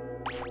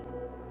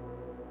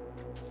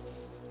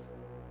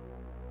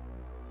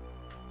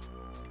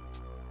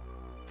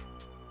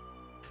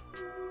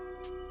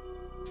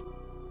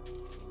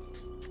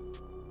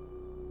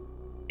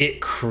it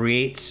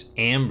creates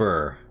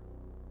amber.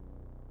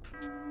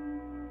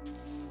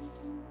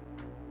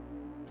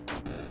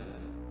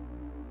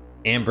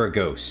 Amber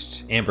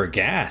ghost. Amber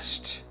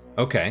ghast.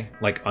 Okay,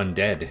 like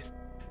undead.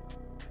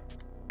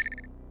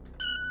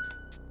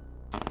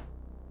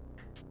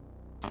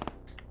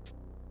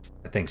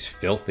 That thing's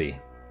filthy.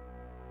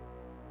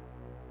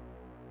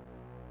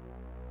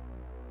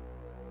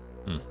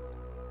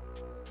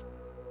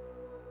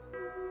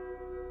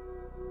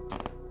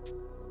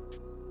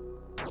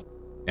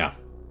 Yeah.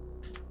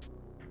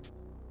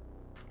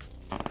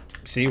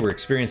 See, we're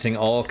experiencing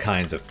all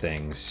kinds of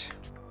things.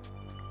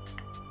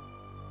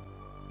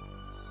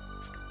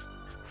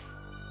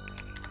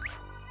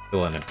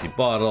 Fill an empty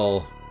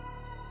bottle.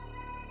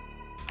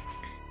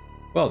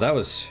 Well, that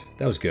was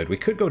good. We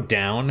could go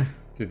down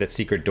through that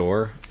secret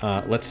door.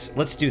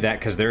 Let's do that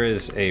because there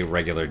is a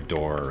regular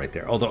door right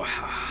there. Although,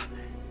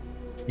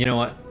 you know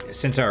what?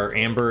 Since our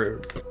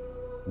amber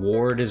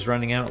ward is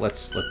running out,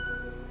 let's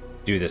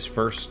do this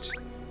first.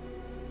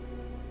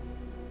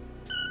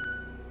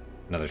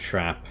 Another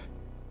trap.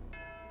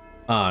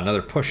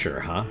 Another pusher,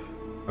 huh?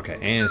 Okay,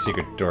 and a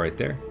secret door right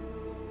there.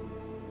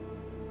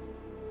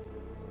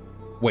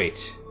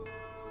 Wait.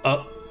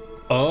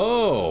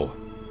 Oh!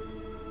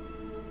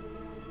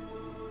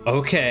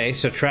 Okay,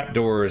 so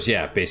trapdoors,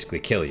 yeah, basically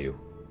kill you.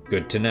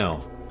 Good to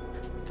know.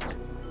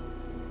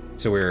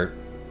 So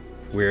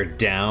we're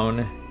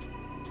down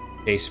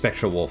a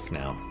spectral wolf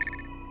now.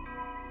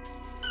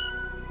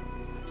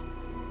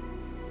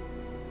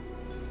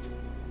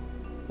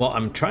 Well,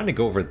 I'm trying to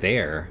go over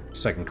there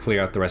so I can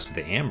clear out the rest of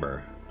the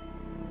amber.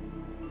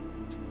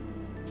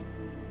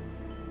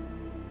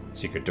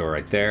 Secret door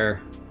right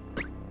there.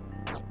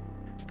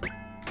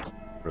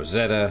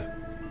 Rosetta.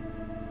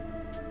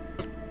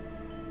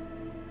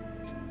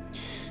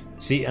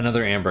 See,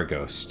 another amber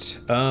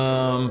ghost.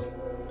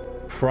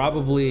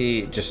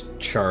 Probably just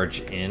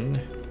charge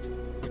in.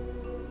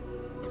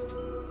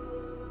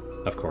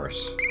 Of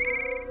course.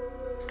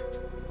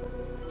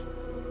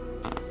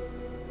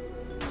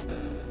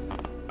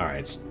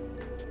 Alright.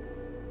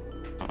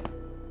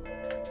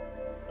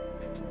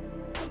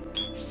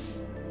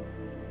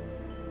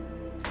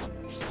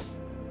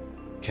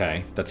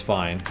 Okay, that's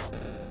fine.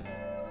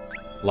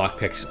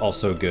 Lockpick's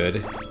also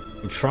good.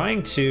 I'm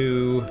trying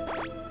to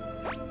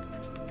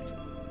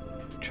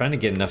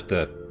get enough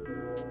to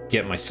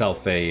get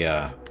myself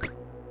a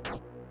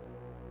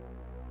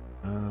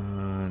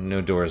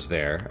no doors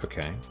there.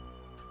 Okay.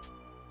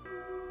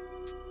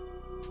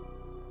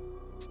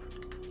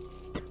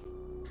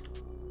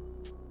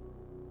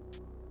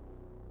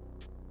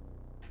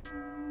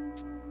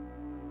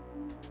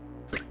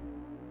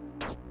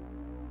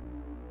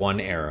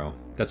 One arrow.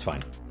 That's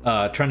fine.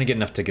 Trying to get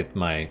enough to get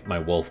my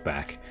wolf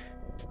back.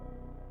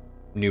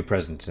 New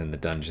presence in the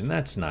dungeon.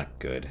 That's not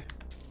good.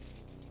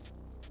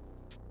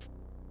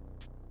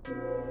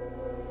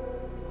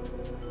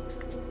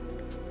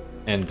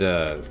 And,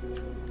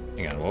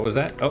 hang on, what was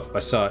that? Oh, I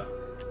saw it.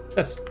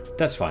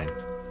 That's fine.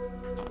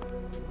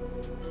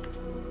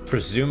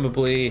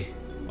 Presumably...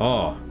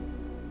 Oh.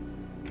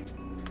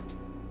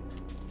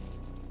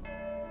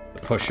 The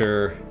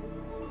pusher...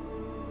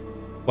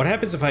 What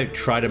happens if I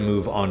try to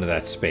move onto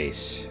that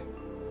space?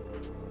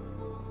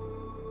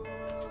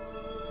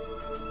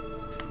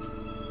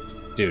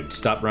 Dude,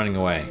 stop running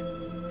away.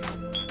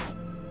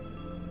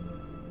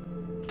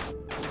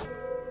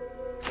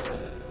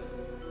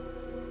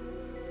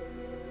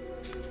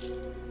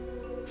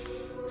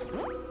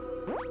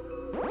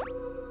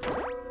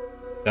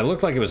 That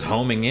looked like it was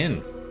homing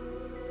in.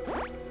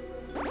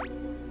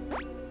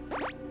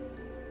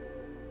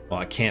 Well,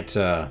 I can't,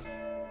 I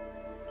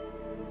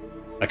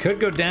could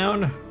go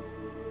down.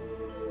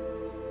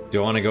 Do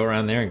I want to go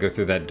around there and go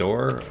through that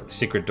door?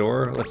 Secret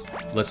door?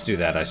 Let's do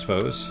that, I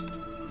suppose.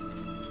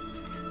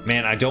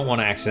 Man, I don't want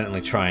to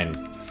accidentally try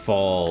and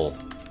fall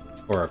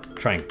or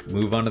try and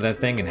move onto that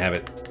thing and have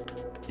it,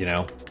 you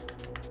know,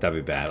 that'd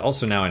be bad.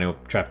 Also, now I know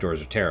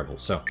trapdoors are terrible,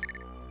 so.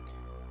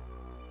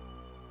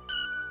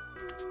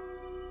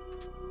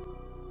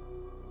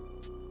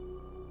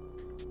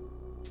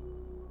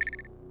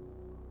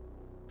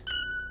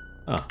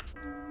 Oh,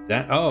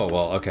 that, oh,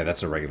 well, okay,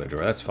 that's a regular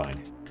door, that's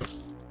fine.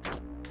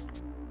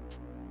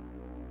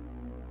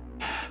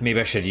 Maybe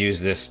I should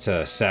use this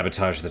to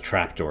sabotage the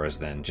trapdoors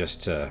then,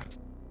 just to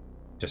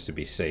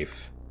be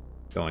safe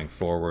going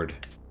forward.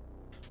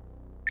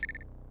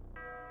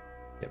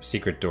 Yep,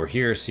 secret door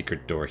here,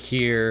 secret door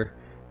here.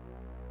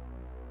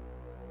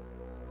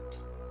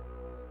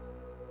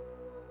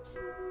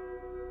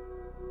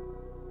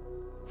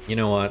 You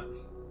know what?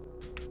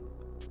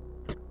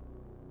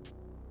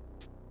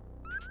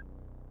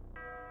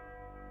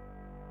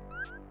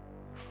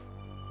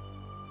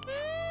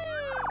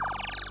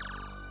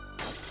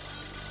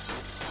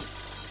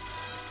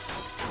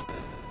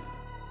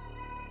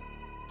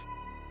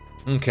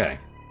 Okay,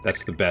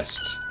 that's the best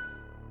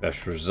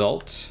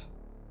result.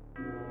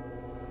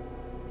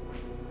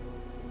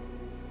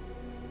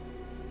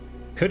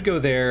 Could go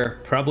there,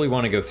 probably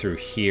want to go through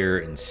here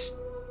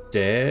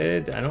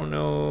instead. I don't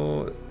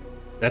know.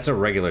 That's a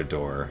regular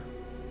door.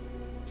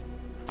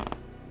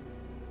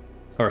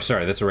 Or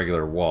sorry, that's a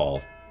regular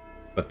wall.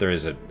 But there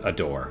is a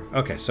door.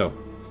 Okay, so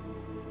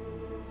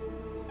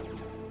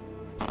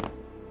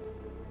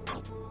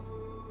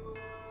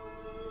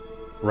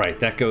right,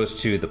 that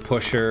goes to the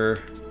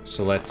pusher.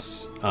 So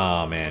let's...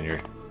 Oh man, you're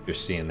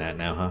seeing that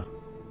now, huh?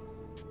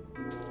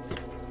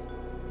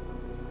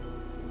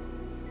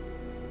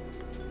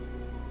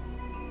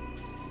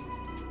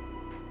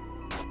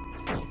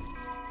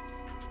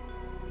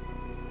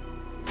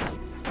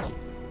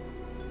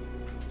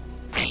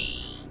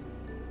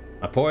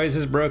 My poise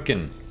is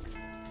broken.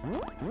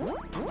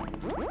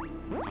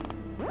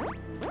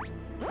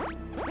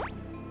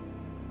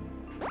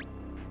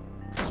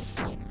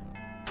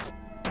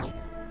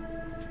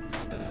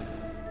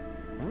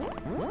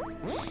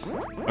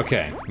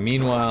 Okay,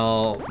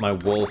 meanwhile, my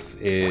wolf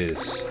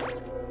is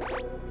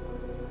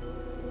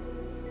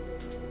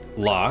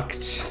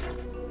locked.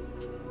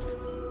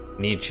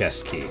 Need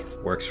chest key.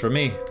 Works for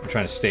me. I'm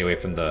trying to stay away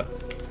from the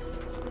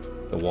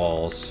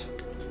walls.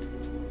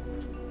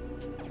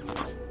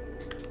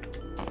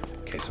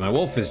 Okay, so my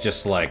wolf is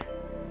just like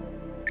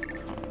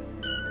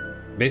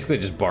basically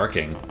just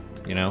barking,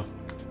 you know?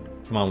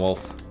 Come on,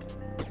 wolf.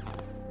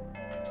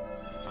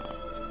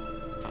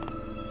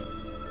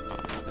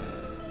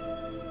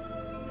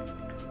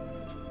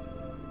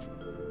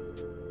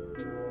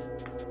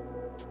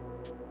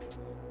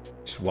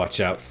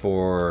 Watch out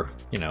for,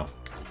 you know,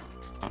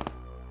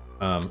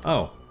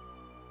 oh,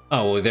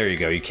 well, there you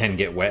go. You can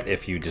get wet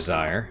if you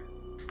desire.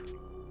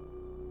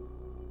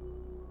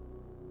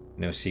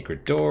 No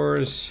secret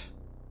doors.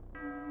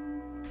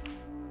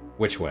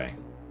 Which way?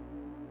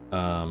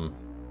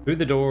 Through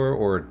the door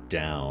or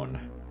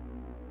down?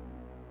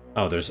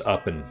 Oh, there's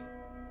up and...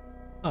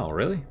 Oh,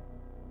 really?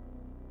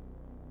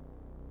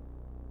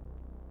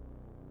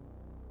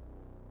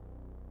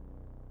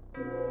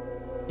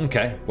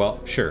 Okay,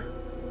 well, sure.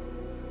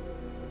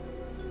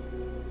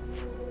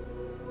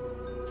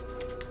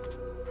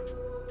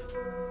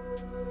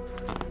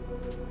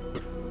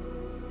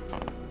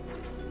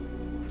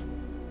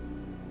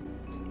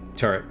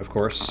 Turret, of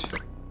course.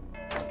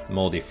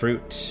 Moldy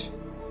fruit.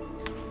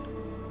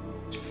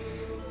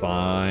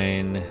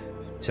 Fine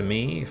to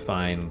me.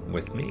 Fine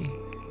with me.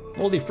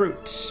 Moldy fruit.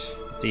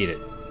 Let's eat it.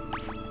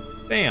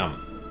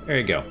 Bam! There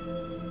you go.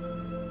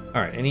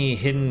 Alright, any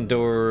hidden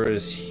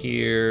doors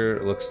here?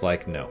 Looks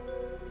like no.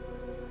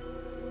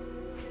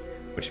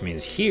 Which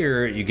means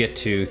here you get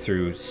to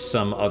through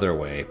some other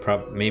way.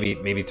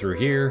 Maybe through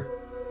here.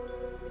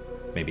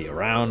 Maybe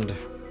around.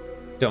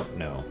 Don't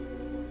know.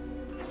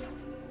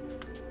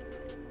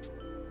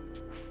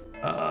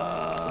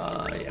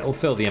 Yeah, we'll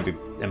fill the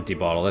empty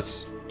bottle.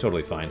 That's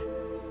totally fine.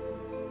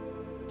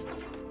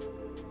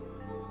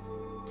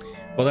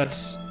 Well,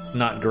 that's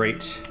not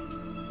great.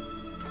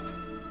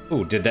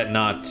 Ooh, did that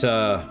not,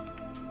 that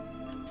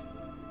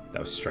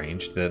was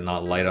strange. Did it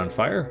not light on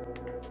fire?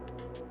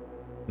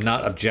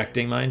 Not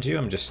objecting, mind you.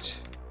 I'm just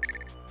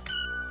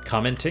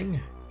commenting.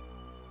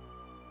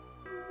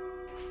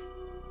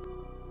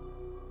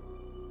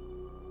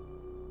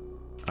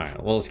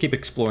 Alright, well, let's keep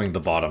exploring the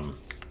bottom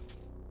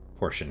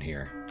portion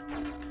here.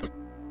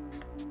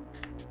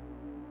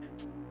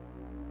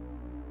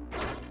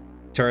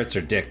 Turrets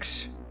are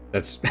dicks.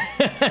 That's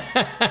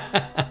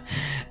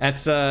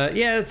that's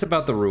yeah, that's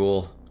about the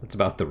rule. That's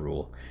about the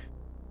rule.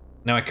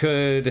 Now I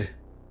could...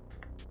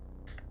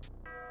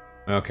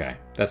 Okay,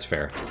 that's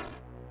fair.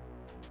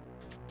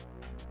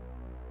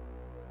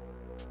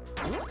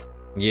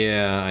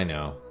 Yeah, I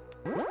know.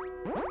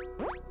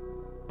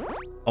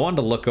 I wanted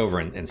to look over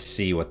and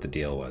see what the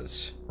deal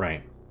was.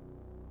 Right.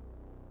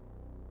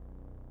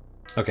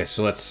 Okay,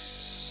 so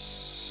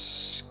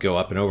let's go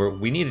up and over.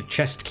 We need a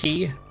chest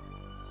key.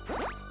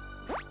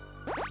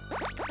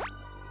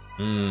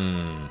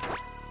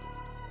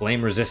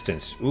 Flame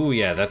resistance. Ooh,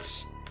 yeah,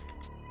 that's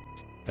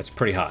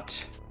pretty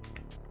hot.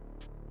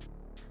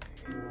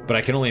 But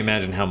I can only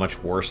imagine how much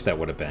worse that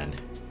would have been.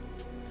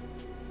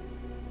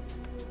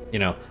 You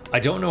know, I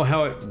don't know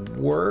how it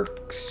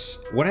works.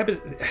 What happens...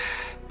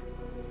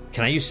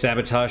 Can I use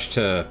sabotage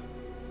to...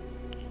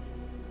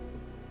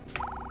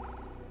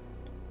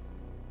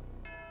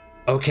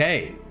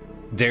 Okay,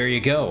 there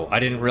you go. I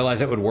didn't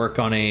realize it would work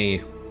on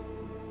a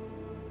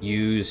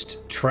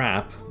used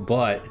trap,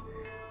 but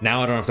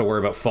now I don't have to worry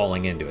about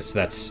falling into it, so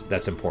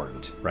that's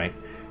important, right?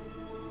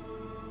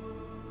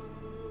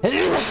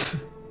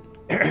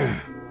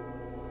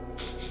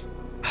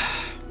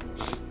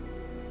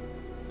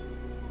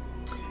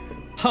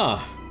 Huh.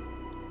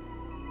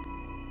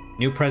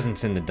 New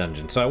presence in the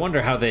dungeon. So I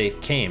wonder how they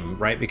came,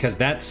 right? Because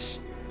there's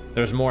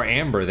more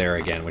amber there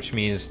again, which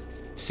means,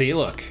 see,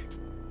 look.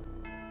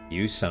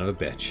 You son of a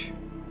bitch.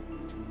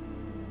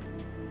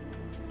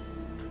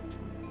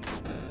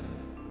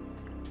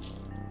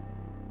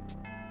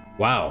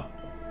 Wow.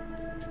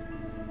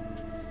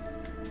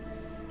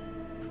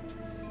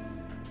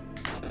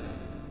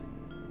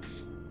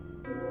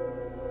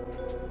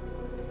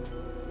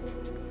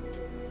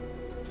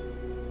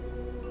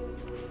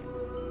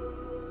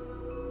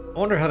 I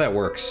wonder how that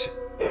works.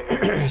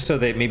 So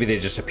maybe they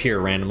just appear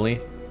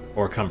randomly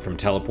or come from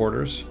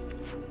teleporters.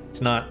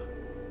 It's not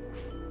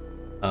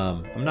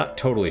I'm not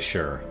totally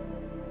sure.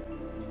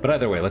 But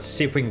either way, let's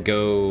see if we can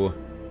go...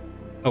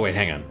 Oh wait,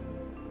 hang on.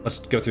 Let's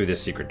go through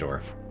this secret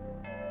door.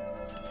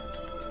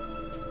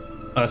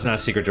 Oh, that's not a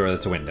secret door,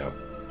 that's a window.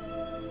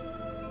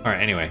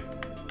 Alright, anyway.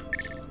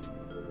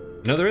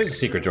 No, there is a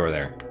secret door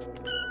there.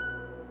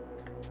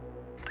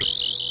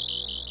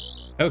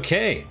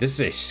 Okay, this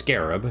is a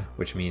scarab,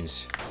 which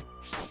means...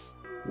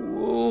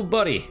 Ooh,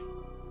 buddy.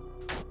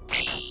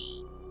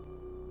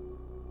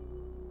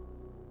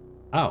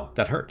 Ow,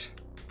 that hurt.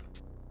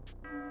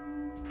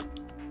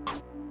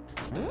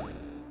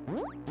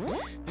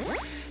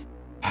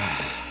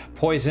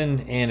 Poison,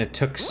 and it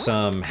took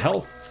some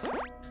health.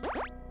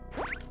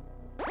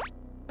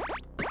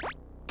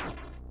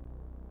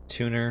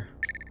 Tuner.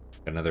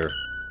 Another.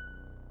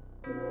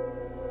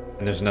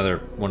 And there's another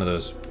one of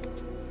those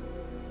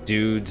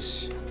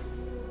dudes,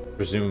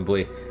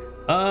 presumably.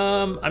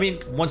 I mean,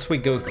 once we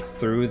go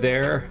through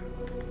there...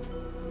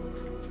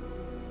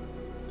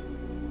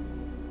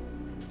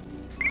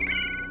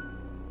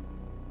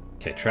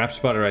 Okay, trap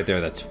spotted right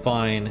there, that's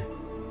fine.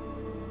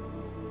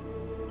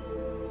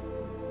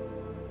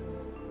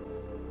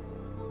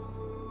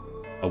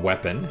 A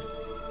weapon.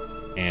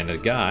 And a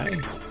guy.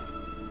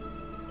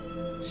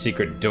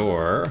 Secret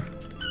door.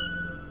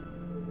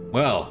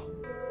 Well.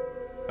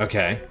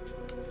 Okay.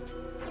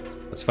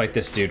 Let's fight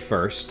this dude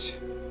first.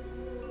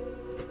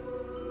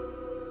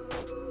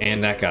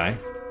 And that guy.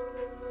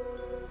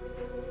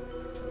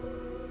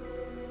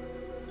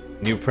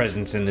 New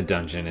presence in the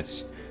dungeon.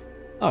 It's...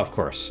 Oh, of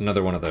course.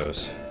 Another one of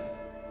those.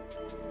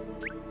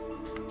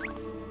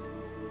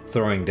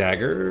 Throwing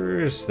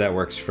daggers. That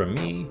works for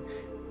me.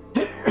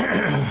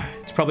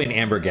 It's probably an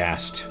amber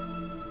ghast.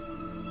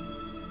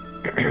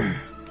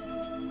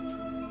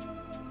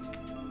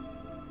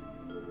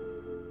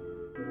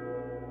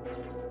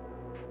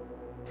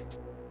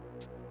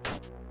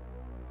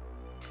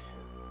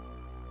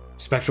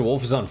 Spectral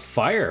Wolf is on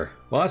fire.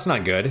 Well, that's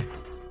not good.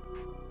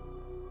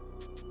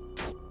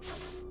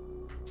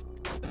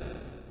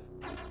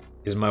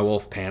 Is my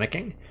wolf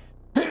panicking?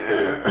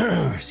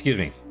 Excuse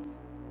me.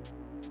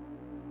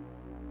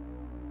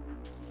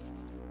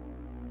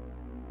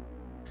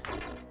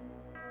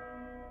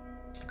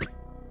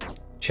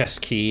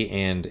 Chest key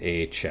and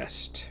a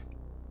chest.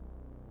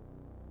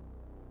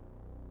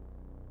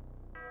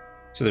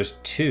 So there's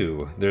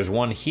two. There's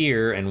one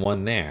here and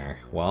one there.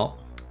 Well,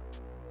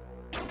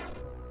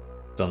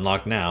 it's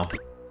unlocked now.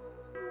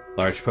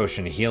 Large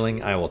potion of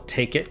healing. I will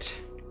take it.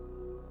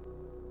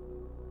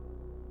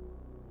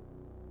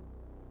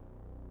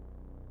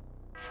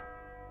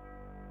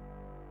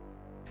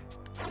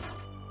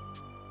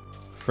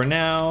 For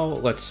now,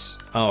 let's...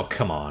 Oh,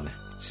 come on.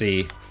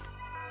 See?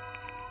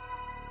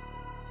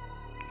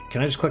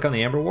 Can I just click on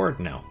the Amber Ward?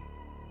 No.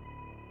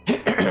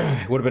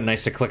 It would have been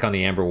nice to click on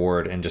the Amber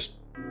Ward and just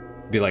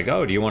be like,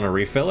 oh, do you want to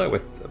refill it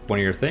with one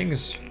of your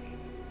things?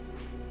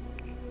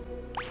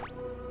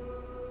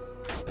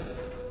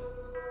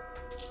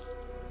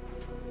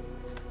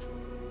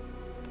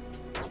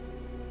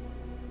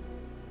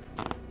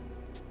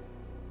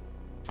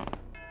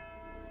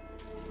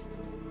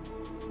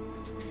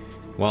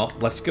 Well,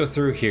 let's go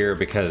through here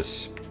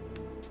because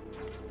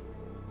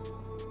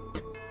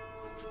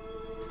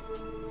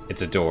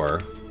it's a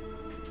door.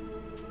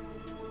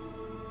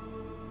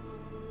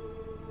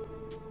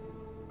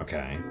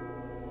 Okay.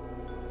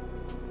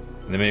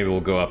 And then maybe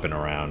we'll go up and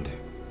around.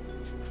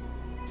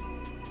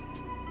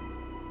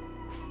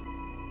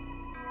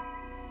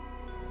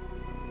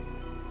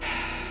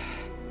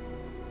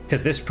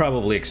 Because this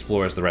probably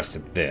explores the rest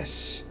of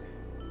this.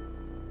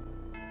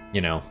 You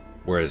know,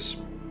 whereas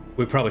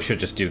we probably should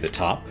just do the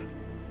top.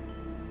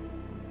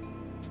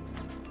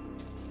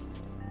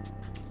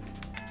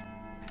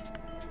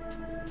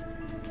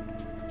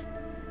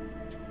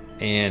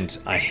 And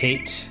I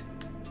hate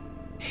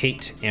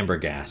amber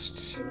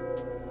ghasts.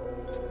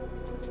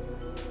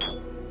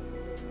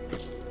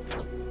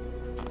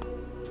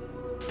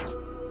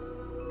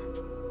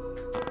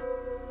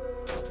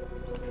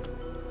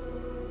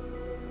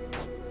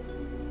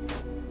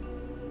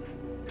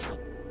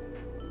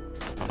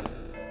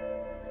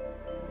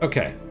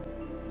 Okay.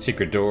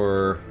 Secret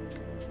door.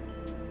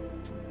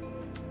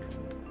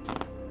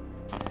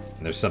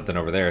 And there's something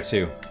over there,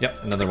 too.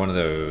 Yep, another one of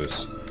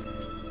those.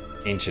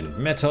 Ancient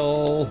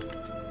metal.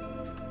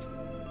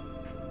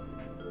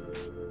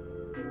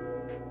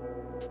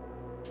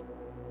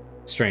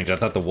 Strange, I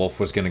thought the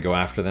wolf was going to go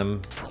after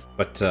them,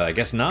 but I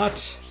guess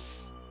not.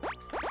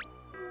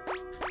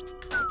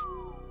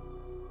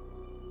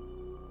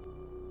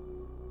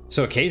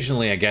 So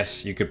occasionally, I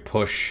guess, you could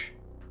push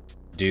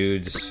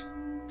dudes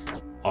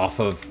off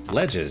of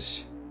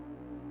ledges.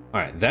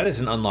 Alright, that is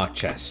an unlocked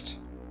chest.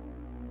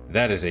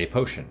 That is a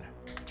potion.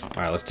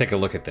 Alright, let's take a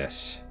look at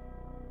this.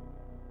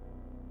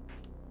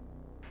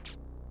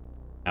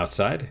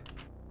 Outside.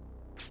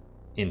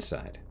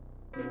 Inside.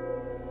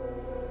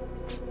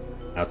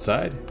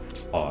 Outside.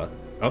 Oh,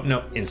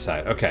 no,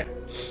 inside. Okay.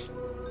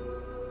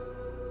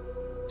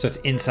 So it's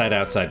inside,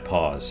 outside,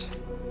 pause.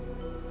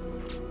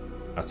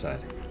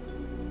 Outside.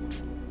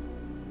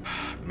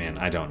 Man,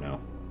 I don't know.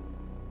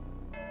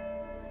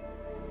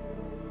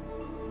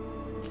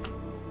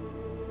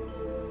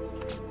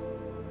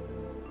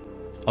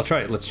 I'll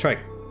try it. Let's try.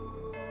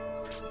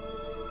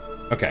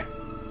 Okay.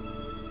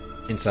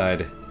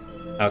 Inside,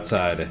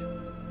 outside,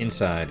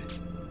 inside.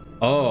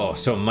 Oh,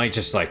 so it might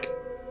just like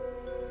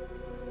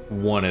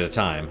one at a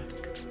time.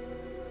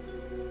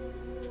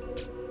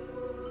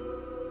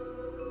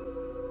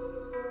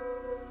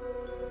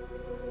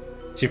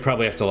 So you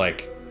probably have to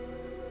like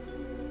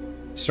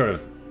sort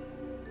of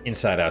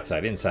inside,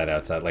 outside,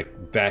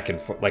 like back and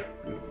forth, like...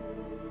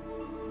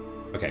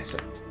 Okay, so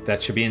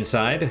that should be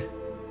inside,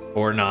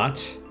 or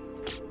not.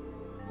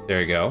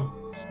 There you go.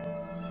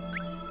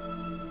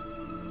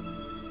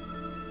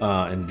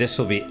 And this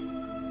will be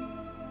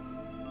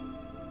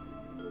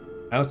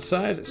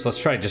outside. So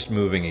let's try just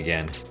moving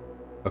again.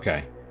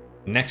 Okay.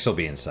 Next will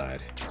be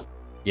inside.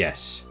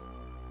 Yes.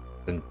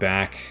 Then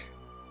back.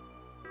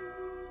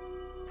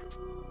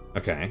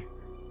 Okay.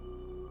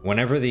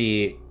 Whenever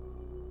the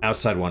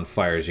outside one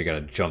fires, you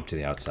gotta jump to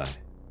the outside.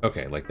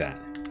 Okay, like that.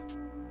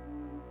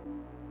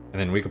 And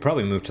then we could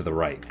probably move to the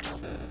right.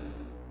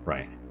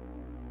 Right.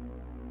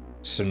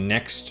 So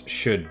next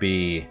should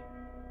be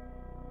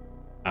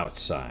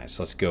outside.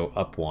 So let's go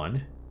up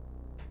one.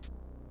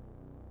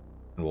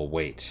 And we'll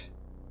wait.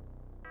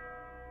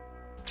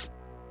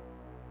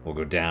 We'll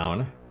go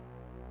down.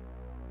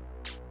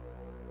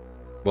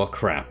 Well,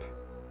 crap.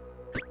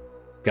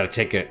 Gotta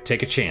take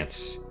a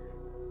chance.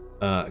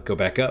 Go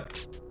back up.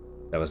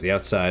 That was the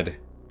outside.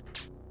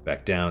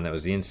 Back down. That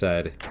was the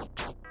inside.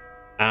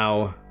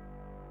 Ow.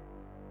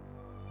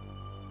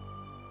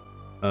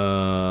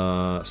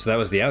 So that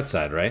was the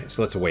outside, right?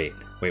 So let's wait.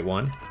 Wait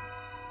one.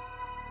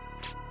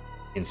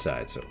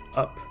 Inside. So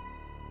up.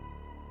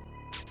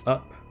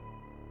 Up.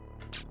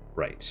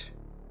 Right.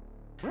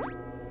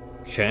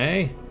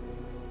 Okay.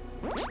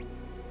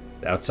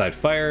 The outside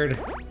fired.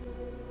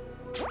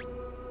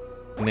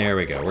 And there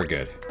we go. We're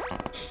good.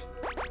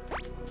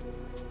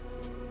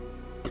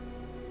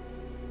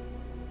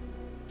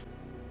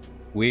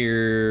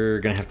 We're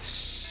gonna have to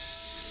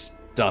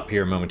stop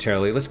here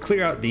momentarily. Let's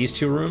clear out these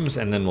two rooms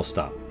and then we'll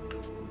stop.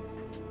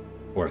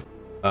 Or,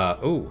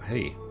 oh,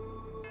 hey.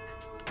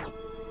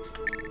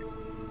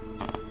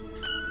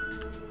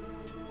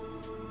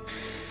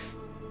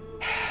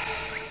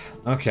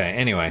 Okay,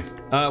 anyway.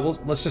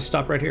 Let's just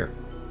stop right here.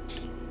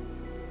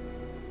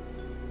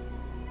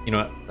 You know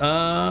what?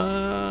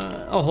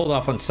 I'll hold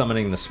off on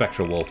summoning the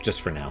Spectral Wolf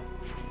just for now.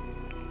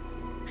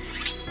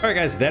 Alright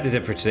guys, that is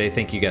it for today.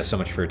 Thank you guys so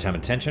much for your time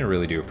and attention. I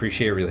really do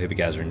appreciate it. I really hope you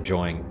guys are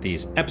enjoying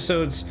these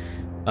episodes.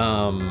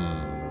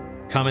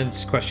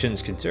 Comments,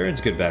 questions,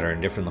 concerns, good, bad, or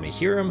indifferent, let me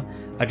hear them.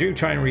 I do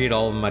try and read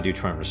all of them. I do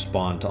try and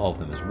respond to all of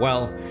them as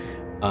well.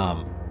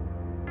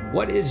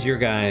 What is your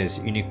guys'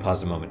 unique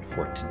positive moment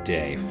for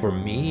today? For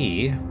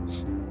me...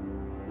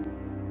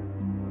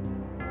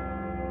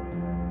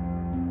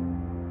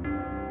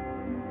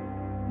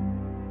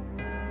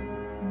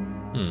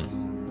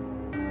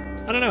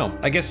 I don't know.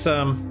 I guess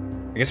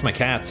my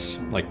cats,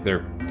 like,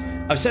 they're...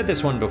 I've said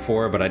this one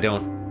before, but I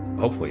don't...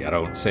 Hopefully, I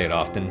don't say it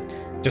often.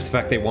 Just the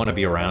fact they want to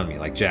be around me.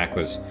 Like, Jack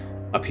was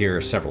up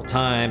here several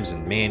times,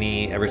 and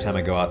Manny, every time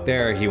I go out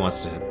there, he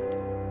wants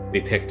to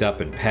be picked up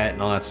and pet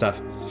and all that stuff.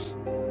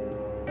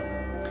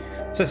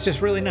 So it's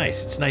just really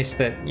nice. It's nice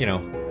that, you know,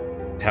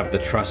 to have the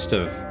trust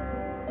of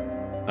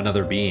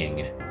another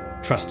being.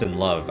 Trust and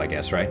love, I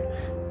guess, right?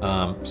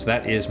 So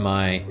that is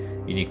my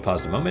unique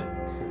positive moment.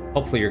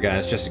 Hopefully your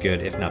guys just as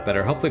good, if not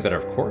better. Hopefully better,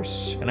 of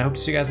course. And I hope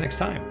to see you guys next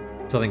time.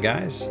 Until then,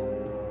 guys,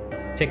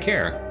 take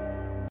care.